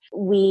future?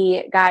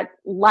 We got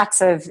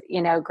lots of,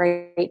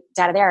 great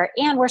data there.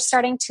 And we're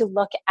starting to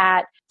look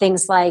at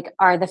things like,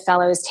 are the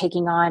fellows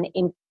taking on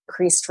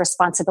increased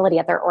responsibility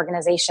at their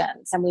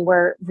organizations? And we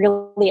were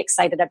really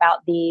excited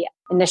about the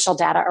initial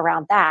data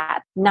around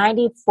that.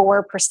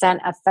 94%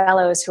 of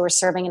fellows who are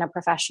serving in a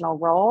professional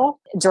role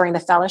during the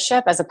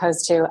fellowship, as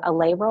opposed to a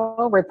lay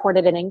role,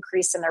 reported an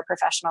increase in their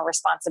professional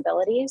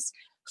responsibilities.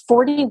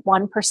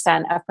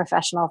 41% of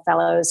professional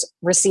fellows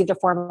received a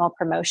formal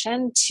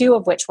promotion, 2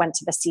 of which went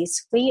to the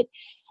C-suite.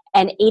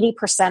 And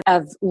 80%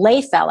 of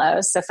lay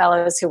fellows, so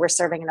fellows who were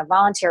serving in a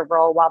volunteer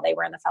role while they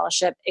were in the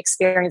fellowship,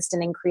 experienced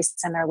an increase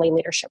in their lay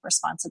leadership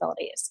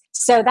responsibilities.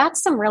 So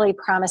that's some really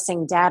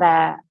promising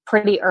data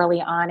pretty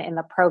early on in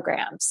the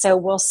program. So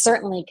we'll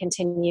certainly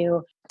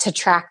continue to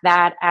track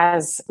that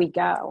as we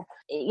go.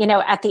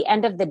 At the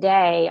end of the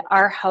day,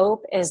 our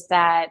hope is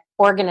that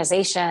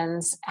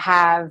organizations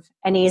have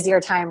an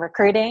easier time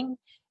recruiting,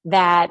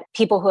 that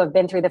people who have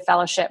been through the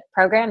fellowship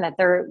program, that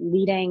they're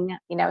leading,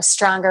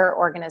 stronger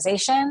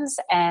organizations,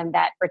 and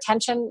that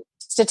retention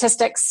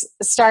statistics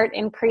start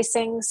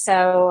increasing.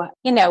 So,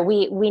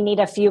 we need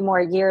a few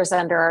more years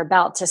under our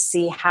belt to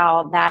see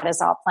how that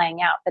is all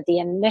playing out. But the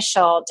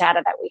initial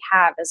data that we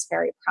have is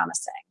very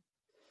promising.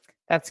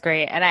 That's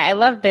great. And I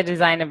love the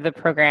design of the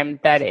program,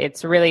 that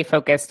it's really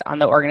focused on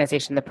the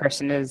organization the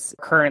person is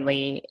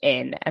currently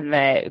in and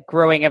the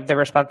growing of the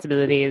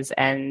responsibilities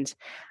and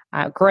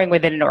growing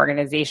within an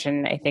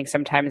organization, I think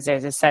sometimes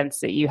there's a sense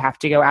that you have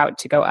to go out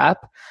to go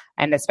up.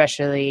 And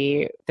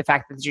especially the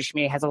fact that the Jewish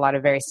community has a lot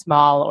of very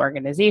small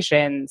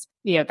organizations,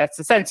 that's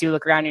the sense you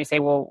look around and you say,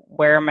 well,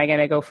 where am I going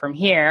to go from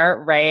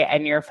here? Right.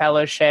 And your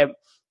fellowship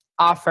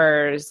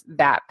offers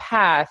that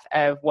path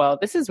of, well,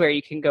 this is where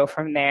you can go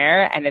from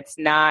there. And it's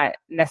not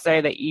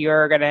necessarily that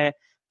you're going to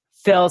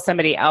fill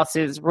somebody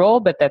else's role,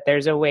 but that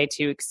there's a way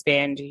to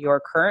expand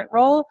your current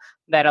role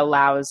that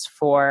allows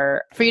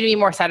for you to be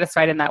more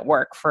satisfied in that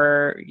work,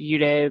 for you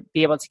to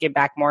be able to give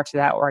back more to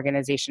that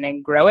organization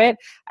and grow it,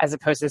 as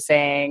opposed to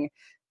saying,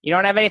 you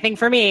don't have anything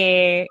for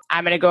me,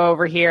 I'm going to go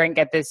over here and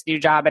get this new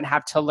job and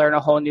have to learn a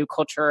whole new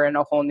culture and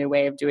a whole new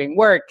way of doing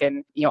work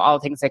and, all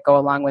the things that go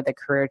along with a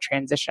career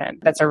transition.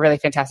 That's a really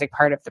fantastic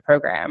part of the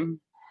program.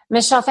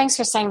 Michelle, thanks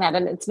for saying that.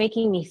 And it's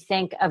making me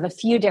think of a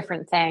few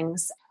different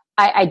things.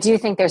 I do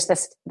think there's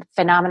this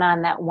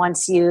phenomenon that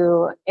once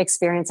you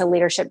experience a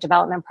leadership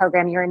development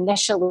program, you're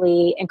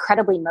initially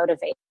incredibly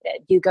motivated.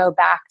 You go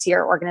back to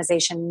your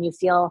organization and you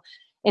feel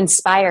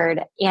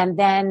inspired. And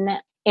then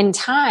in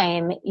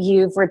time,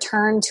 you've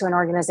returned to an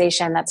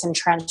organization that's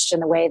entrenched in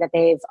the way that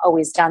they've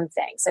always done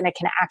things. And it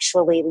can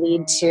actually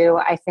lead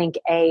to, I think,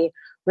 a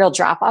real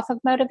drop off of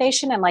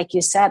motivation. And like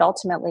you said,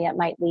 ultimately, it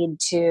might lead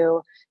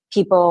to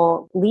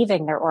people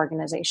leaving their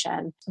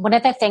organization. One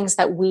of the things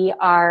that we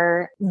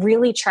are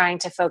really trying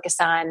to focus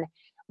on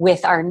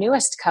with our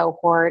newest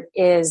cohort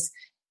is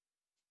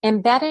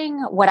embedding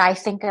what I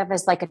think of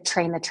as like a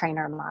train the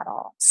trainer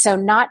model. So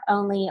not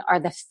only are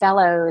the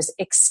fellows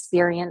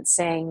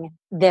experiencing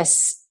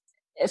this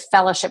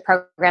fellowship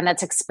program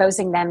that's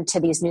exposing them to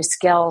these new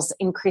skills,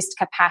 increased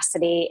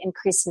capacity,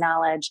 increased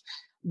knowledge,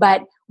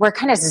 but we're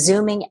kind of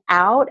zooming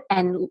out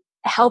and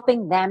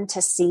helping them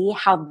to see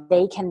how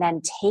they can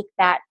then take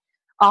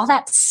all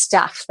that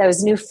stuff,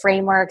 those new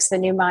frameworks, the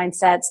new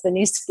mindsets, the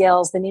new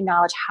skills, the new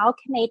knowledge, how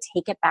can they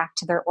take it back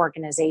to their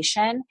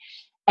organization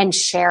and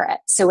share it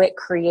so it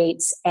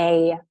creates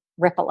a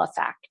ripple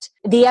effect?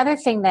 The other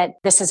thing that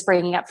this is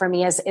bringing up for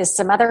me is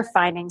some other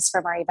findings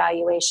from our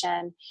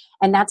evaluation,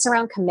 and that's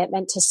around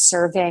commitment to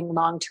serving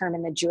long-term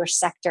in the Jewish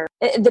sector.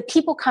 The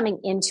people coming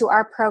into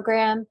our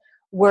program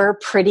were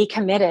pretty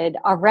committed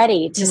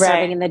already to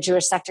serving in the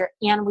Jewish sector,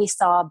 and we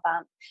saw a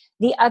bump.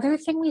 The other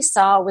thing we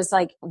saw was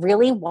like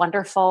really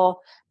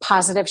wonderful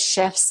positive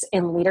shifts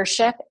in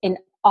leadership in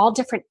all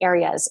different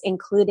areas,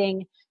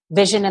 including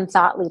vision and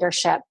thought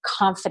leadership,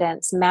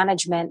 confidence,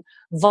 management,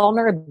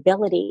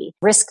 vulnerability,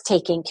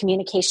 risk-taking,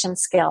 communication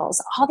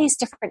skills, all these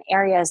different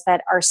areas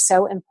that are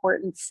so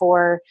important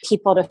for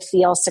people to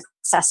feel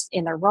success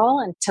in their role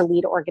and to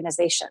lead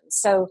organizations.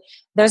 So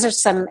those are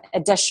some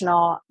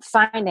additional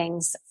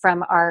findings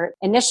from our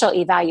initial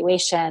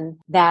evaluation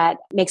that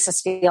makes us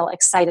feel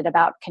excited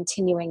about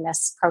continuing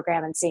this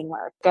program and seeing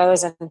where it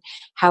goes and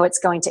how it's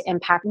going to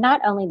impact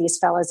not only these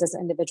fellows as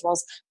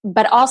individuals,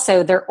 but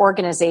also their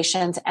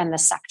organizations and the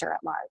sector at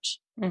large.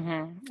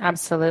 Mm-hmm.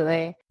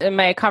 Absolutely. In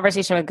my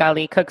conversation with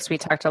Gali Cooks, we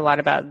talked a lot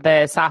about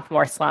the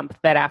sophomore slump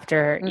that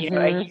after, a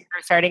year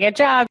starting a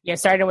job,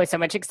 starting with so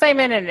much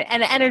excitement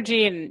and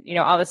energy and,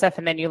 all this stuff.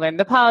 And then you learn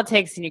the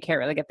politics and you can't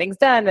really get things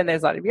done. And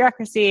there's a lot of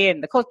bureaucracy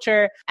and the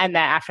culture. And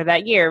that after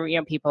that year,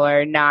 people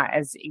are not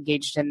as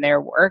engaged in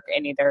their work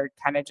and either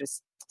kind of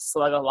just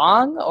slug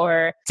along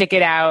or stick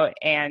it out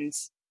and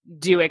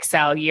do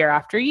excel year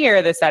after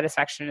year, the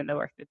satisfaction in the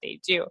work that they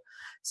do.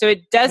 So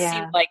it does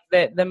seem like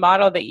the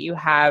model that you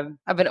have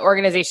of an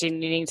organization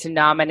needing to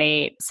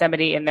nominate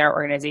somebody in their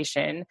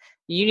organization,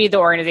 you need the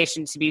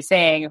organization to be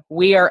saying,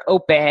 we are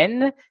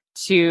open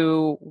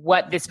to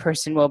what this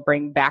person will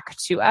bring back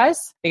to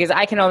us. Because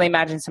I can only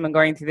imagine someone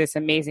going through this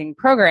amazing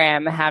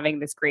program, having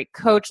this great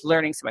coach,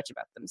 learning so much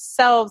about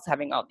themselves,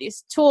 having all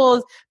these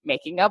tools,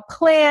 making a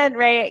plan,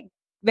 right?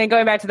 Then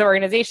going back to the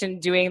organization,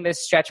 doing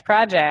this stretch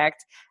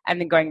project, and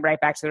then going right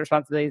back to the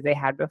responsibilities they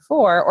had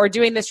before, or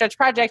doing the stretch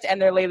project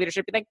and their lay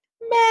leadership be like,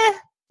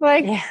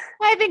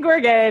 I think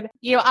we're good.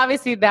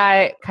 Obviously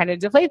that kind of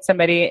deflates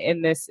somebody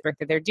in this work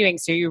that they're doing.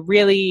 So you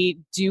really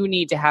do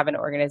need to have an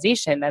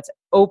organization that's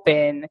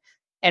open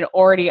and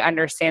already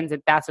understands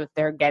that that's what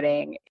they're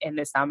getting in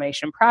this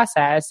nomination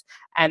process,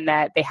 and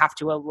that they have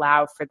to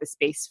allow for the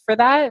space for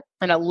that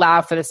and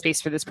allow for the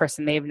space for this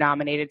person they've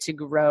nominated to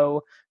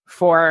grow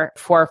for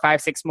 4 or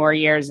 5, 6 more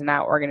years in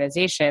that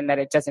organization, that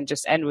it doesn't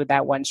just end with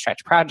that one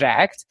stretch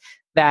project,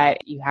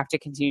 that you have to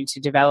continue to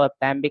develop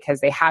them because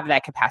they have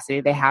that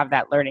capacity, they have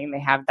that learning, they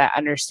have that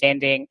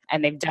understanding,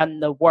 and they've done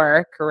the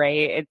work,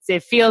 right?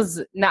 It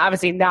feels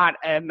obviously not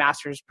a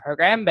master's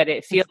program, but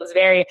it feels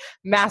very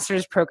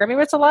master's programming.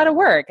 It's a lot of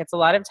work. It's a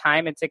lot of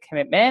time. It's a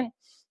commitment.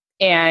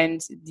 And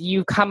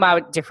you come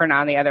out different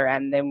on the other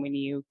end than when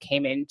you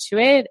came into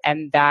it.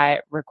 And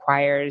that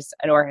requires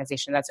an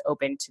organization that's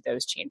open to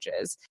those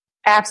changes.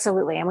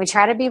 Absolutely. And we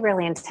try to be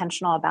really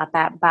intentional about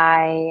that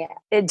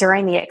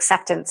during the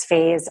acceptance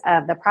phase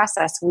of the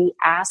process, we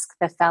ask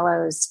the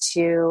fellows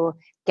to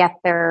get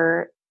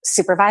their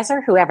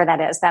supervisor, whoever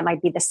that is. That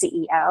might be the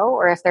CEO,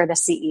 or if they're the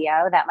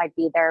CEO, that might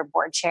be their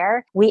board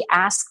chair. We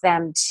ask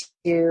them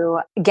to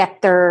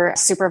get their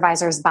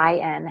supervisors'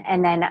 buy-in.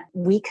 And then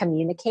we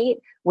communicate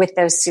with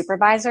those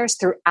supervisors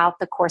throughout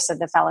the course of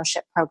the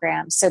fellowship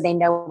program. So they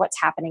know what's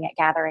happening at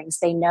gatherings.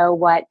 They know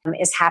what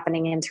is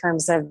happening in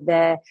terms of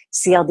the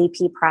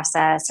CLDP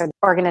process or the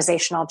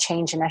organizational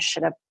change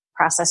initiative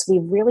process. We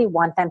really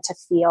want them to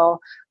feel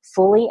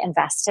fully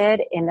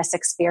invested in this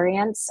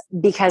experience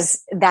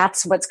because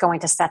that's what's going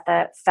to set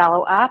the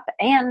fellow up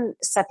and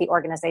set the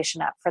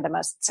organization up for the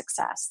most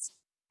success.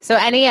 So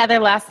any other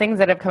last things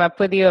that have come up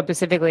with you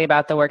specifically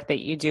about the work that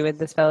you do with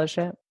this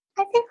fellowship?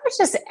 I think let's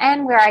just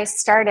end where I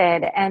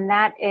started, and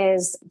that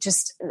is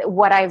just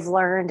what I've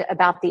learned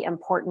about the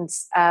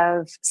importance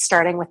of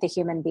starting with the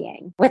human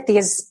being. With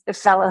these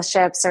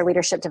fellowships or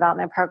leadership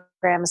development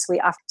programs, we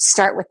often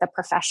start with the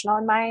professional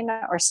in mind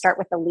or start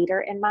with the leader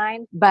in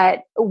mind,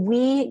 but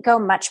we go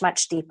much,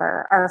 much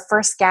deeper. Our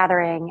first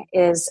gathering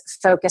is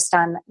focused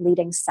on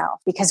leading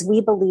self because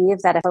we believe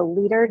that if a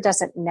leader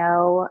doesn't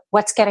know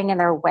what's getting in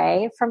their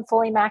way from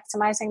fully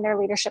maximizing their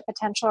leadership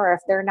potential, or if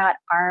they're not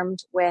armed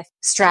with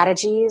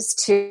strategies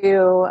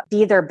to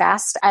be their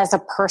best as a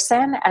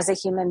person, as a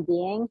human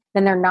being,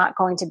 then they're not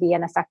going to be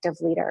an effective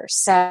leader.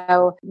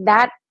 So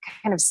that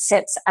kind of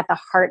sits at the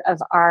heart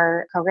of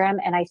our program.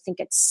 And I think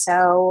it's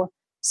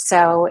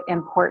so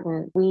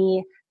important.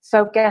 We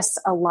focus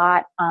a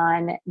lot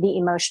on the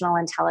emotional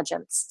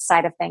intelligence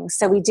side of things.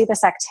 So we do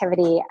this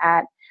activity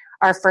at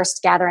our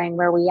first gathering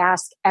where we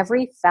ask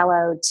every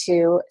fellow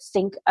to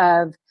think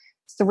of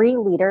 3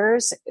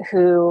 leaders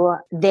who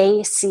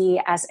they see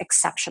as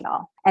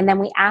exceptional. And then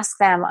we ask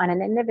them on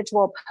an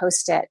individual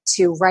Post-it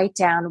to write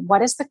down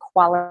what is the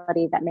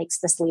quality that makes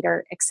this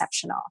leader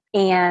exceptional.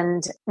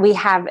 And we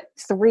have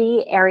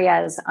 3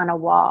 areas on a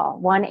wall.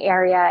 One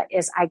area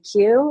is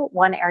IQ,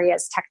 one area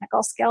is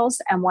technical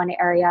skills, and one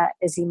area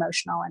is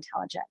emotional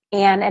intelligence.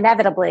 And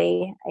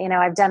inevitably,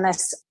 I've done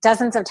this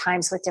dozens of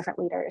times with different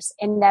leaders.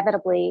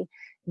 Inevitably,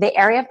 the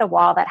area of the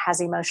wall that has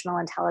emotional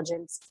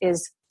intelligence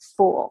is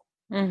full.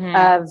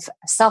 Of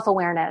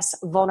self-awareness,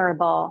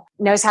 vulnerable,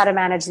 knows how to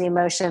manage the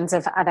emotions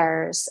of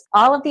others.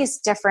 All of these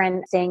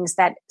different things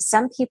that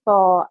some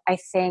people, I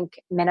think,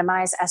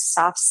 minimize as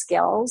soft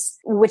skills,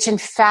 which in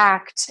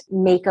fact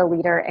make a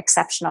leader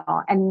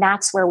exceptional. And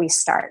that's where we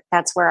start.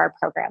 That's where our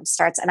program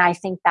starts. And I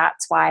think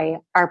that's why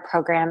our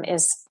program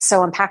is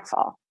so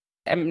impactful.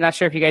 I'm not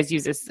sure if you guys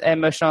use this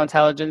Emotional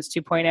Intelligence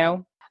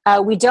 2.0.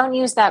 We don't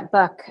use that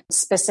book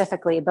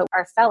specifically, but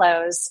our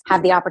fellows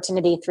have the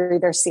opportunity through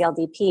their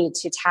CLDP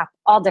to tap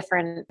all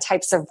different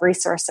types of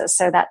resources.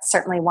 So that's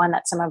certainly one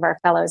that some of our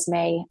fellows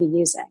may be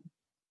using.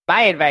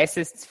 My advice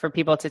is for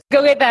people to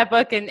go get that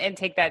book and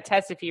take that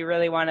test if you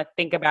really want to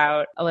think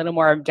about a little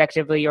more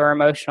objectively your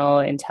emotional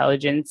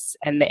intelligence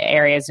and the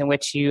areas in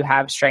which you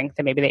have strength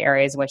and maybe the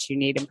areas in which you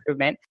need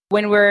improvement.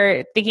 When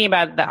we're thinking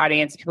about the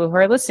audience, people who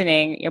are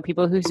listening,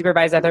 people who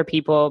supervise other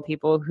people,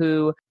 people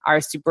who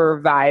are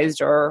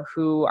supervised or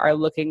who are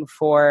looking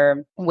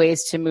for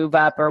ways to move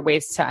up or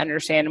ways to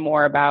understand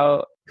more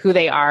about who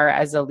they are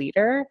as a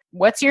leader,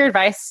 what's your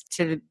advice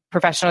to the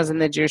professionals in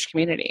the Jewish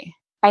community?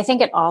 I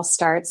think it all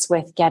starts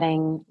with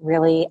getting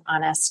really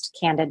honest,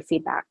 candid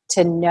feedback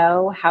to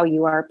know how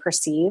you are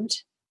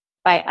perceived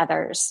by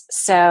others.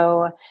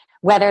 So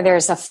whether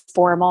there's a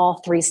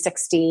formal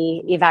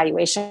 360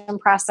 evaluation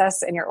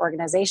process in your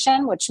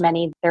organization, which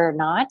many there are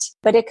not,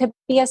 but it could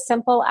be as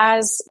simple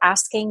as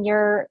asking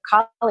your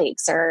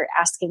colleagues or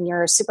asking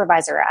your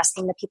supervisor,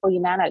 asking the people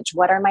you manage,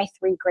 what are my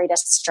 3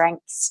 greatest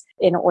strengths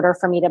in order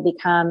for me to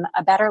become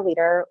a better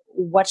leader?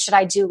 What should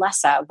I do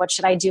less of? What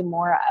should I do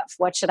more of?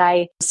 What should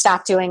I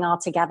stop doing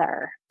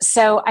altogether?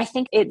 So I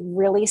think it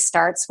really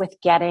starts with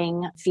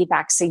getting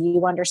feedback so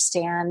you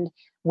understand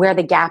where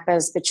the gap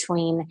is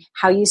between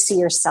how you see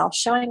yourself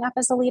showing up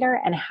as a leader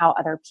and how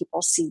other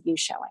people see you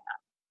showing up.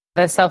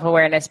 The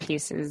self-awareness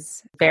piece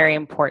is very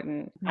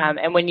important.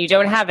 And when you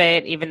don't have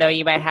it, even though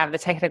you might have the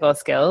technical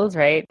skills,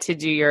 right, to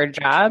do your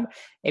job,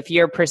 if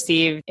you're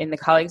perceived in the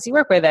colleagues you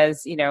work with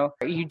as,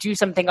 you do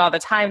something all the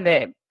time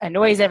that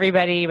annoys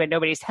everybody, but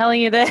nobody's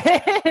telling you that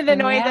it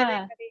annoys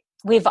everybody.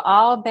 We've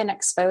all been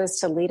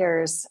exposed to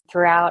leaders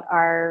throughout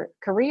our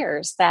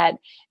careers that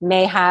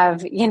may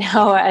have,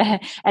 an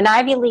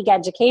Ivy League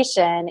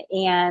education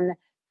and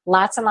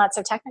lots and lots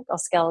of technical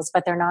skills,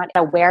 but they're not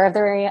aware of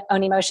their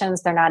own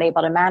emotions. They're not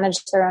able to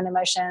manage their own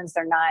emotions.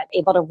 They're not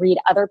able to read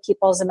other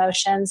people's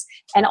emotions.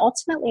 And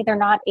ultimately, they're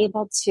not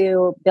able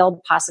to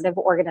build positive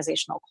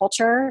organizational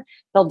culture,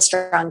 build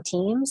strong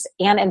teams,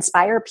 and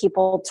inspire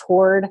people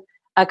toward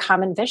a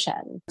common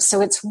vision.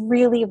 So it's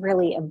really,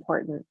 really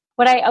important.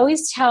 What I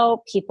always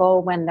tell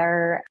people when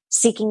they're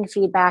seeking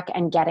feedback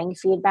and getting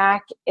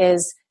feedback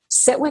is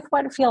sit with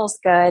what feels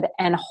good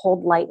and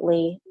hold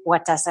lightly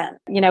what doesn't.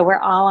 We're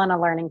all on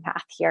a learning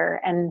path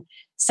here, and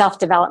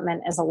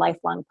self-development is a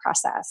lifelong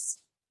process.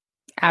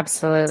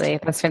 Absolutely.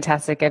 That's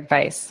fantastic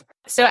advice.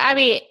 So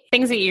Abby,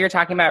 things that you're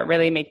talking about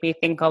really make me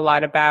think a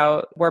lot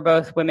about, we're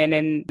both women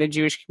in the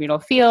Jewish communal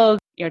field.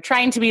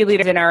 trying to be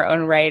leaders in our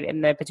own right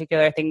in the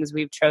particular things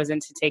we've chosen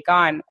to take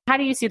on. How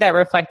do you see that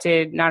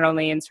reflected not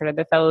only in sort of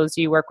the fellows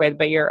you work with,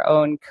 but your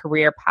own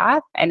career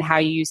path and how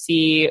you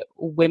see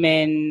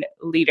women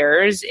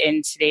leaders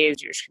in today's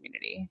Jewish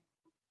community?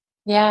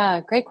 Yeah,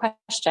 great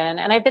question.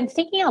 And I've been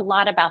thinking a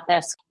lot about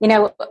this.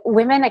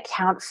 Women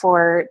account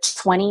for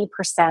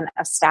 20%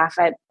 of staff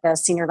at the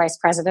senior vice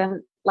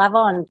president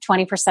level and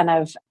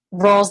 20% of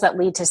roles that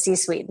lead to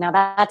C-suite. Now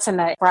that's in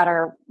the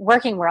broader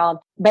working world.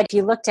 But if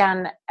you look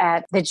down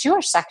at the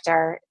Jewish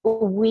sector,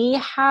 we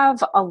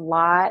have a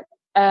lot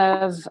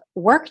of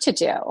work to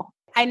do.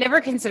 I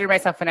never considered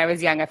myself when I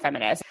was young a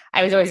feminist.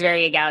 I was always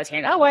very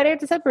egalitarian. Oh, why do I have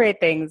to separate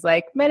things?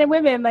 Like men and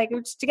women, like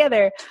we're just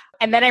together.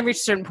 And then I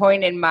reached a certain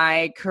point in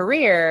my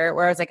career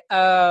where I was like,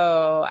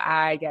 oh,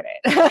 I get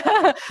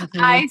it.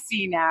 I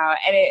see now.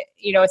 And it,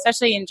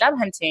 especially in job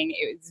hunting,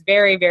 it was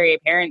very, very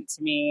apparent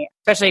to me,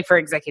 especially for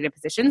executive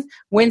positions,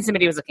 when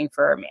somebody was looking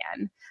for a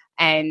man.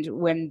 And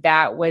when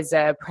that was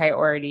a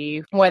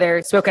priority,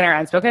 whether spoken or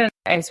unspoken,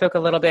 I spoke a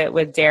little bit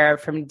with Dara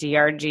from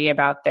DRG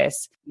about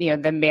this,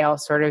 the male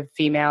sort of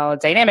female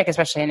dynamic,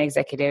 especially in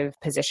executive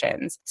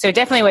positions. So it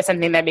definitely was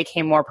something that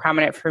became more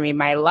prominent for me in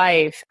my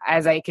life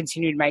as I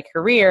continued my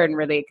career and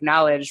really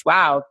acknowledged,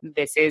 wow,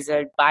 this is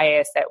a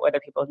bias that whether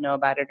people know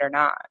about it or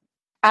not.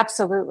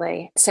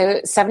 Absolutely. So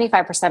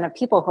 75% of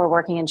people who are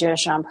working in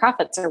Jewish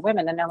nonprofits are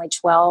women, and only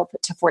 12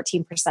 to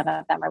 14%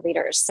 of them are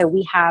leaders. So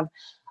we have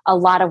a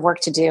lot of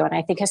work to do. And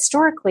I think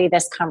historically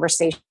this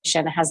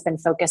conversation has been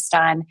focused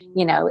on,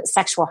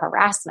 sexual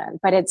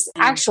harassment, but it's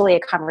actually a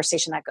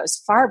conversation that goes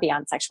far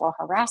beyond sexual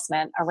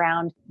harassment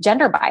around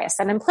gender bias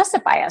and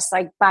implicit bias,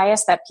 like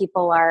biases that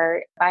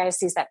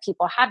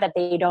people have that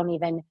they don't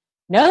even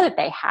know that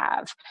they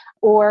have.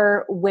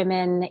 Or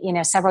women,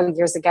 several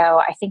years ago,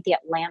 I think The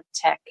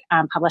Atlantic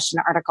published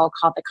an article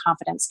called The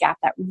Confidence Gap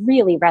that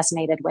really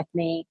resonated with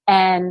me.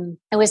 And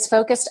it was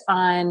focused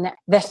on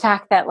the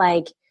fact that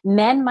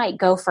men might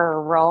go for a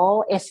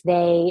role if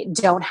they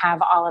don't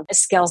have all of the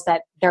skills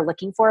that they're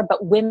looking for,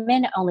 but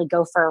women only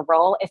go for a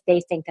role if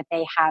they think that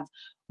they have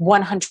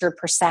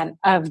 100%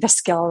 of the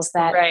skills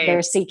that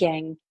they're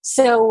seeking.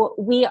 So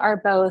we are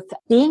both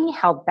being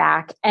held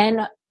back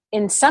and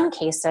in some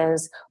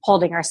cases,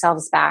 holding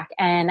ourselves back.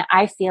 And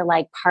I feel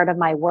like part of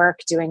my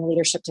work doing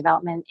leadership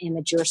development in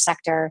the Jewish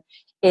sector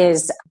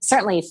is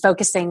certainly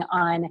focusing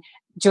on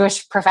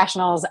Jewish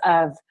professionals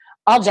of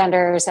all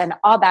genders and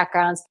all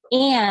backgrounds.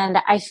 And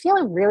I feel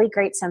a really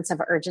great sense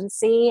of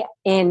urgency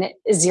in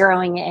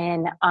zeroing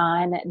in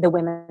on the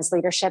women's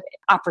leadership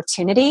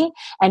opportunity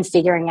and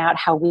figuring out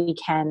how we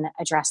can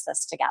address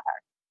this together.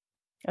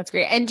 That's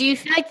great. And do you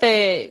feel like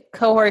the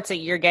cohorts that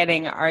you're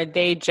getting, are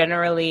they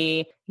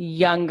generally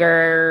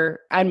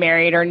younger,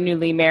 unmarried or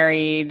newly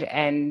married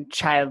and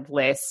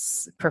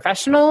childless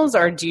professionals?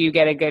 Or do you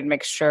get a good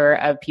mixture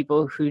of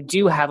people who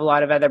do have a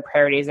lot of other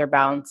priorities they're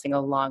balancing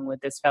along with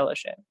this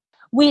fellowship?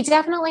 We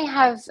definitely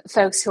have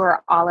folks who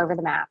are all over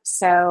the map.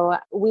 So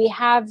we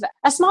have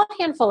a small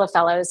handful of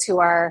fellows who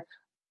are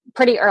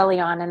pretty early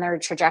on in their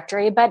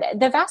trajectory, but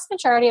the vast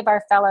majority of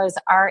our fellows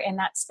are in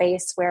that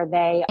space where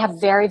they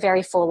have very,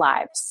 very full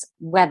lives.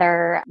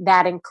 Whether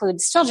that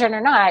includes children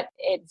or not,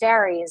 it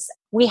varies.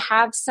 We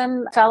have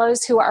some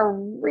fellows who are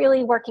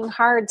really working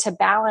hard to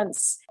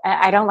balance.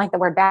 I don't like the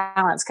word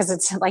balance because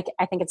it's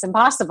I think it's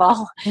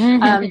impossible,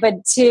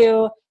 but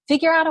to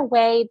figure out a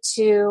way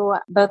to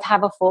both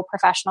have a full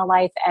professional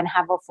life and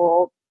have a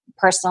full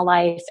personal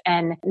life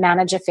and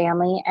manage a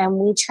family. And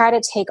we try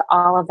to take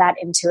all of that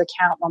into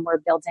account when we're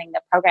building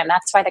the program.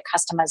 That's why the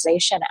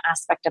customization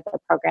aspect of the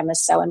program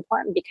is so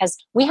important, because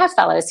we have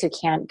fellows who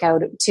can't go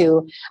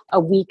to a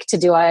week to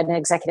do an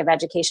executive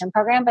education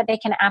program, but they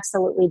can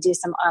absolutely do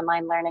some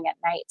online learning at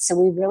night. So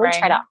we really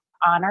try to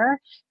honor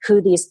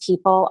who these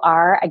people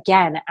are,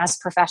 again, as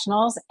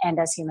professionals and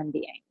as human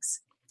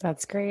beings.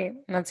 That's great.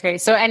 That's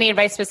great. So any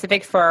advice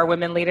specific for our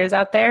women leaders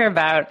out there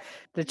about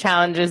the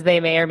challenges they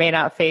may or may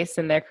not face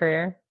in their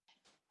career?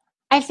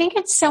 I think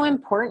it's so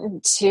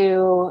important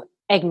to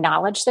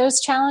acknowledge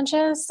those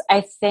challenges.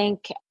 I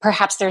think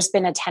perhaps there's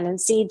been a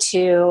tendency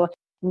to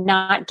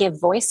not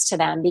give voice to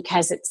them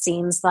because it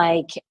seems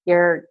like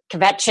you're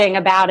kvetching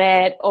about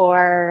it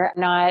or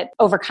not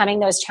overcoming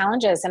those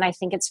challenges. And I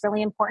think it's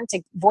really important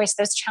to voice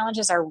those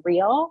challenges are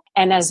real.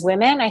 And as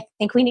women, I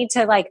think we need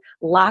to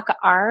lock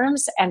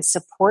arms and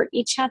support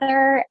each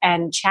other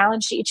and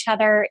challenge each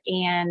other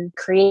and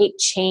create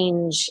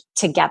change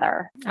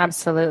together.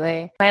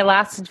 Absolutely. My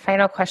last and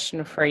final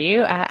question for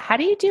you. How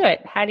do you do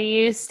it? How do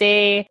you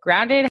stay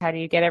grounded? How do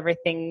you get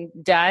everything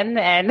done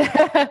and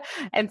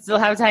and still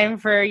have time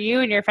for you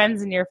and your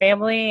friends and your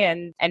family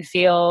and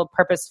feel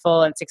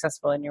purposeful and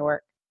successful in your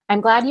work? I'm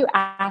glad you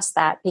asked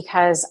that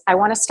because I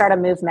want to start a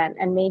movement,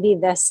 and maybe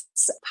this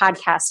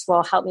podcast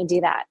will help me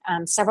do that.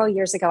 Several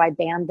years ago, I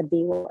banned the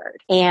B word,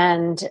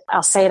 and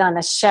I'll say it on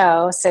the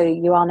show so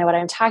you all know what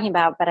I'm talking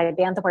about, but I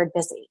banned the word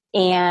busy.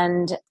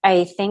 And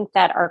I think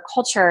that our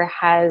culture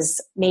has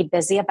made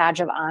busy a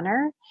badge of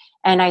honor.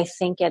 And I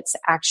think it's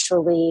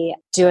actually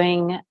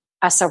doing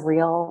us a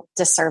real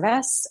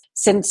disservice.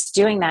 Since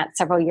doing that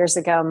several years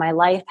ago, my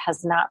life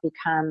has not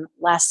become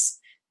less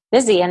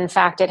busy. In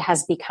fact, it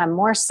has become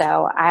more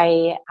so.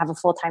 I have a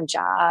full-time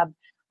job.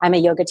 I'm a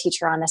yoga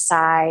teacher on the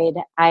side.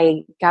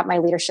 I got my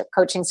leadership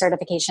coaching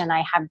certification.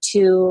 I have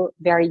 2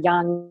 very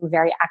young,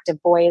 very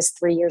active boys,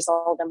 3 years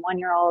old and 1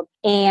 year old.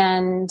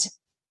 And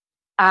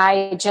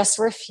I just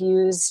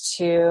refuse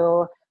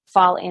to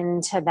fall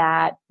into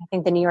that. I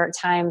think the New York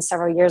Times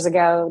several years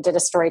ago did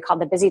a story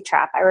called The Busy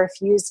Trap. I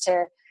refuse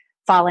to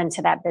fall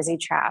into that busy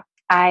trap.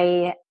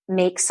 I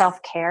make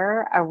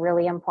self-care a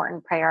really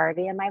important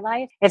priority in my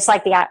life. It's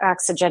like the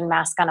oxygen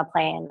mask on a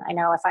plane. I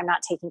know if I'm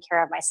not taking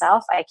care of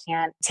myself, I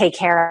can't take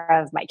care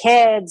of my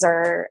kids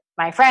or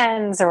my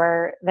friends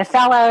or the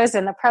fellows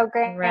in the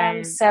program.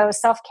 Right. So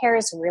self-care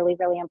is really,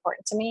 really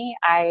important to me.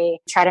 I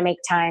try to make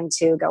time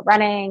to go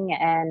running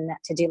and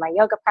to do my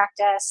yoga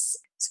practice,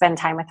 spend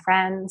time with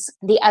friends.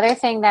 The other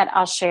thing that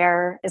I'll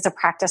share is a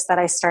practice that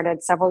I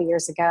started several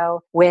years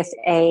ago with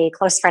a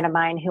close friend of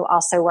mine who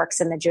also works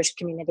in the Jewish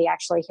community,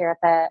 actually here at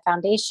the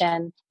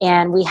foundation.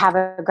 And we have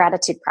a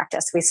gratitude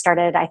practice. We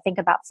started, I think,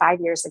 about 5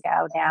 years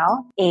ago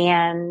now.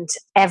 And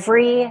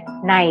every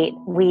night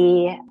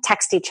we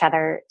text each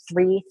other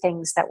 3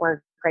 things that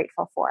we're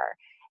grateful for.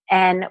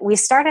 And we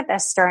started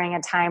this during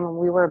a time when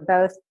we were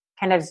both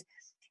kind of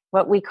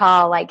what we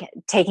call like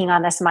taking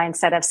on this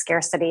mindset of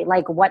scarcity,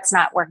 like what's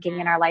not working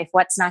in our life,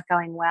 what's not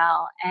going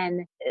well,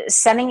 and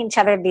sending each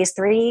other these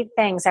 3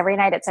 things every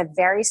night. It's a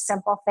very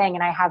simple thing.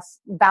 And I have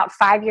about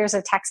 5 years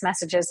of text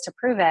messages to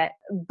prove it,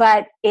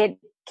 but it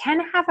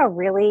can have a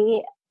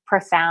really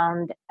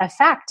profound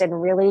effect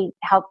and really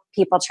help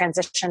people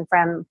transition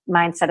from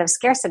mindset of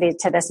scarcity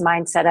to this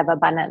mindset of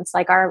abundance.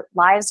 Like our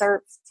lives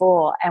are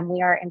full and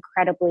we are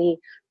incredibly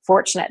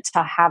fortunate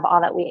to have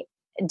all that we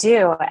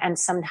do. And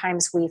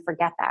sometimes we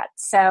forget that.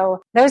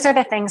 So those are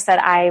the things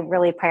that I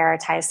really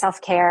prioritize: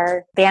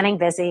 self-care, banning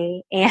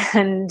busy,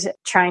 and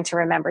trying to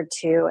remember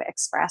to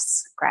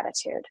express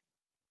gratitude.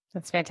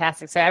 That's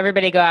fantastic. So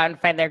everybody go out and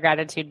find their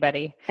gratitude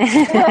buddy.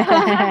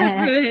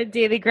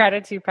 Daily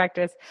gratitude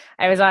practice.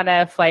 I was on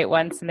a flight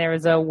once and there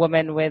was a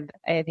woman with,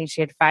 I think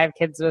she had 5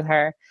 kids with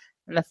her.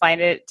 And the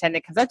flight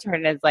attendant comes up to her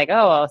and is like,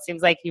 "Oh, well, it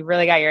seems like you've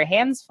really got your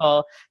hands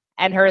full."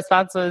 And her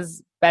response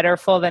was, "Better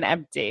full than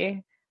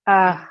empty."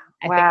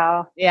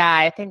 Wow.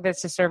 I think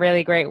that's just a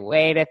really great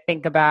way to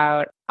think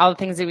about all the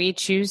things that we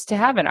choose to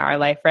have in our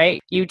life,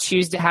 right? You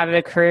choose to have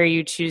a career,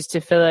 you choose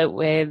to fill it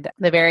with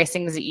the various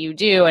things that you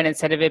do. And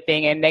instead of it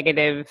being a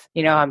negative,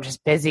 I'm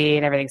just busy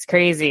and everything's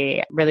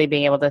crazy, really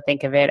being able to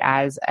think of it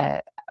as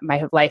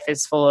my life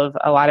is full of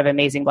a lot of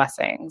amazing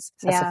blessings.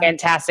 So that's a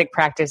fantastic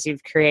practice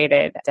you've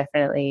created.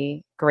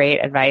 Definitely great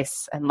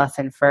advice and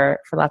lesson for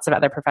lots of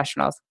other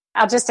professionals.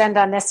 I'll just end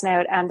on this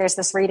note. There's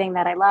this reading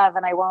that I love,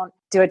 and I won't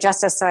do it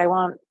justice, so I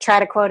won't try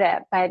to quote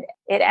it, but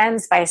it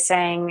ends by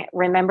saying,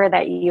 "Remember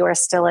that you are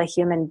still a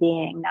human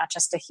being, not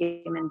just a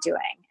human doing."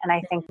 And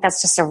I think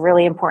that's just a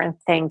really important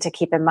thing to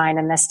keep in mind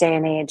in this day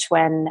and age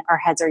when our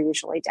heads are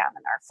usually down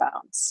in our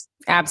phones.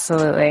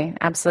 Absolutely.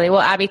 Absolutely.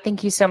 Well, Abby,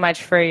 thank you so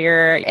much for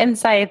your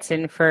insights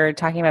and for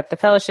talking about the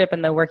fellowship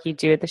and the work you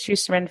do at the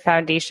Schusterman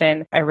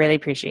Foundation. I really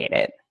appreciate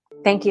it.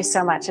 Thank you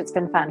so much. It's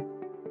been fun.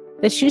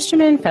 The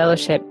Schusterman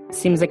Fellowship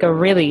seems like a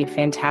really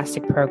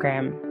fantastic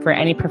program for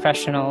any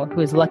professional who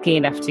is lucky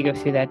enough to go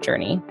through that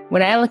journey.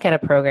 When I look at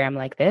a program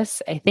like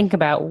this, I think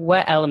about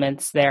what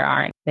elements there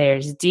are.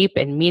 There's deep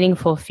and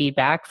meaningful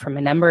feedback from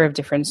a number of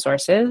different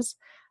sources,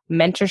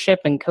 mentorship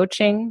and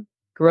coaching,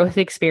 growth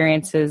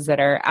experiences that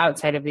are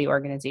outside of the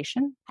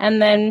organization,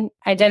 and then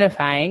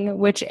identifying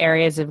which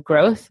areas of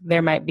growth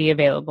there might be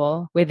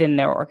available within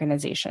their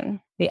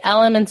organization. The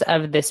elements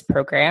of this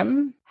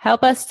program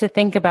help us to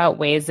think about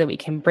ways that we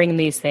can bring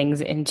these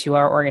things into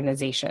our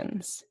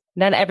organizations.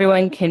 Not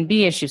everyone can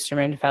be a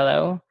Schusterman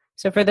Fellow.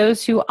 So for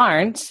those who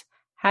aren't,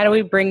 how do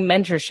we bring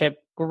mentorship,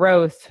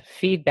 growth,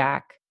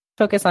 feedback,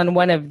 focus on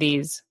one of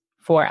these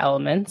 4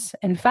 elements,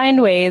 and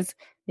find ways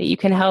that you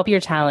can help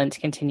your talent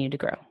continue to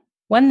grow?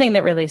 One thing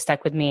that really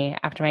stuck with me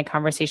after my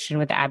conversation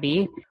with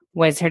Abby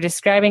was her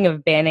describing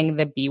of banning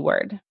the B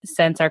word.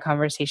 Since our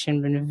conversation,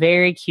 I've been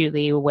very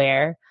acutely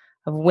aware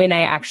of when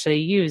I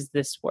actually use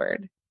this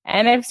word.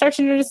 And I've started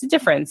to notice a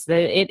difference,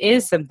 that it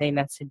is something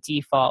that's a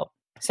default.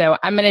 So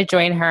I'm going to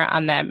join her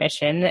on that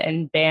mission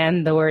and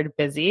ban the word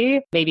busy.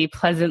 Maybe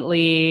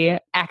pleasantly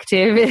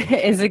active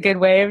is a good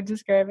way of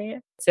describing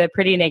it. It's a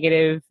pretty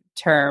negative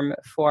term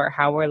for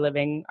how we're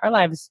living our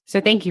lives. So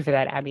thank you for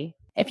that, Abby.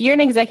 If you're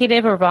an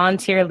executive or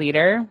volunteer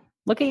leader,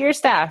 look at your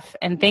staff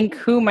and think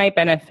who might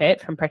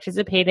benefit from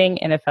participating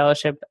in a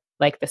fellowship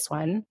like this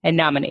one and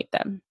nominate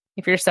them.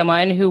 If you're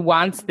someone who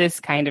wants this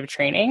kind of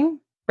training,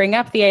 bring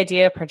up the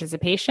idea of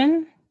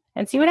participation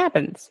and see what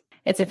happens.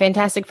 It's a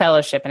fantastic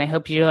fellowship, and I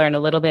hope you learn a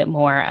little bit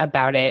more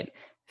about it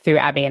through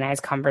Abby and I's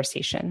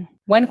conversation.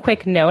 One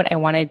quick note I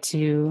wanted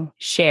to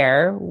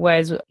share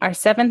was our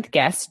 7th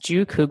guest,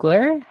 Drew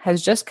Kugler,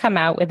 has just come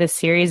out with a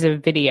series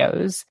of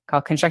videos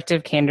called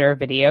Constructive Candor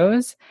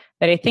Videos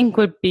that I think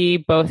would be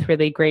both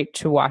really great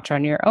to watch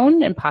on your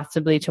own and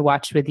possibly to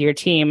watch with your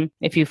team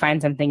if you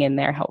find something in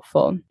there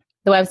helpful.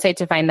 The website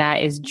to find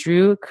that is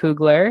Drew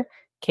Kugler,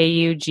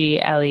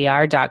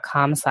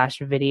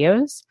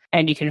 KUGLER.com/videos.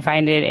 And you can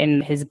find it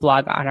in his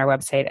blog on our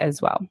website as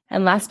well.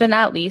 And last but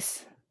not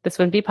least, this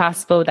wouldn't be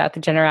possible without the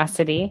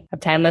generosity of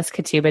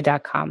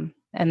TimelessKatuba.com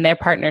and their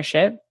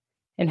partnership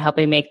in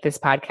helping make this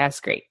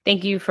podcast great.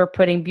 Thank you for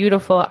putting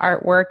beautiful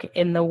artwork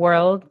in the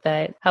world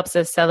that helps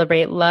us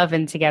celebrate love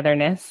and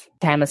togetherness.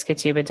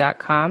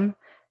 TimelessKatuba.com.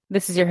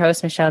 This is your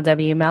host, Michelle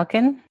W.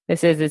 Malkin.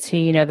 This is It's Who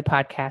You Know, the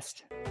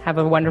podcast. Have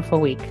a wonderful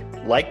week.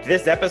 Liked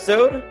this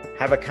episode?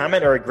 Have a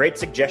comment or a great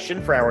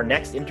suggestion for our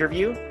next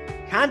interview?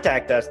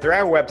 Contact us through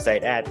our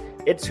website at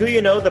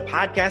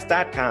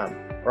itswhoyouknowthepodcast.com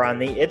or on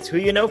the It's Who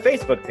You Know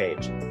Facebook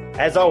page.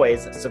 As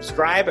always,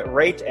 subscribe,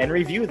 rate, and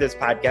review this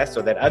podcast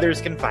so that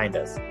others can find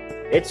us.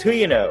 It's Who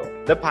You Know,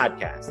 the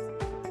podcast.